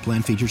plans.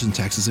 Plan features and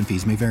taxes and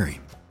fees may vary.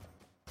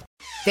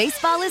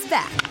 Baseball is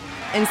back,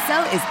 and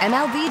so is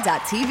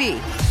MLB.tv.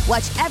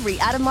 Watch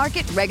every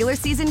out-of-market regular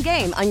season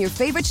game on your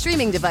favorite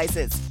streaming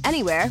devices,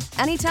 anywhere,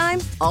 anytime,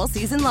 all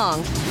season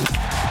long.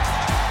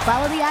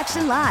 Follow the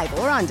action live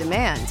or on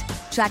demand.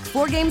 Track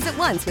 4 games at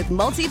once with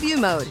multi-view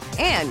mode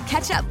and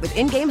catch up with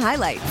in-game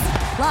highlights.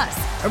 Plus,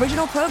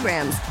 original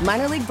programs,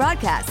 minor league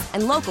broadcasts,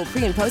 and local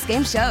pre- and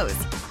post-game shows.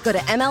 Go to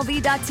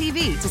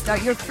MLB.tv to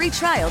start your free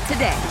trial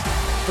today.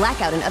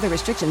 Blackout and other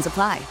restrictions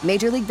apply.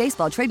 Major League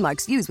Baseball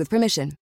trademarks used with permission.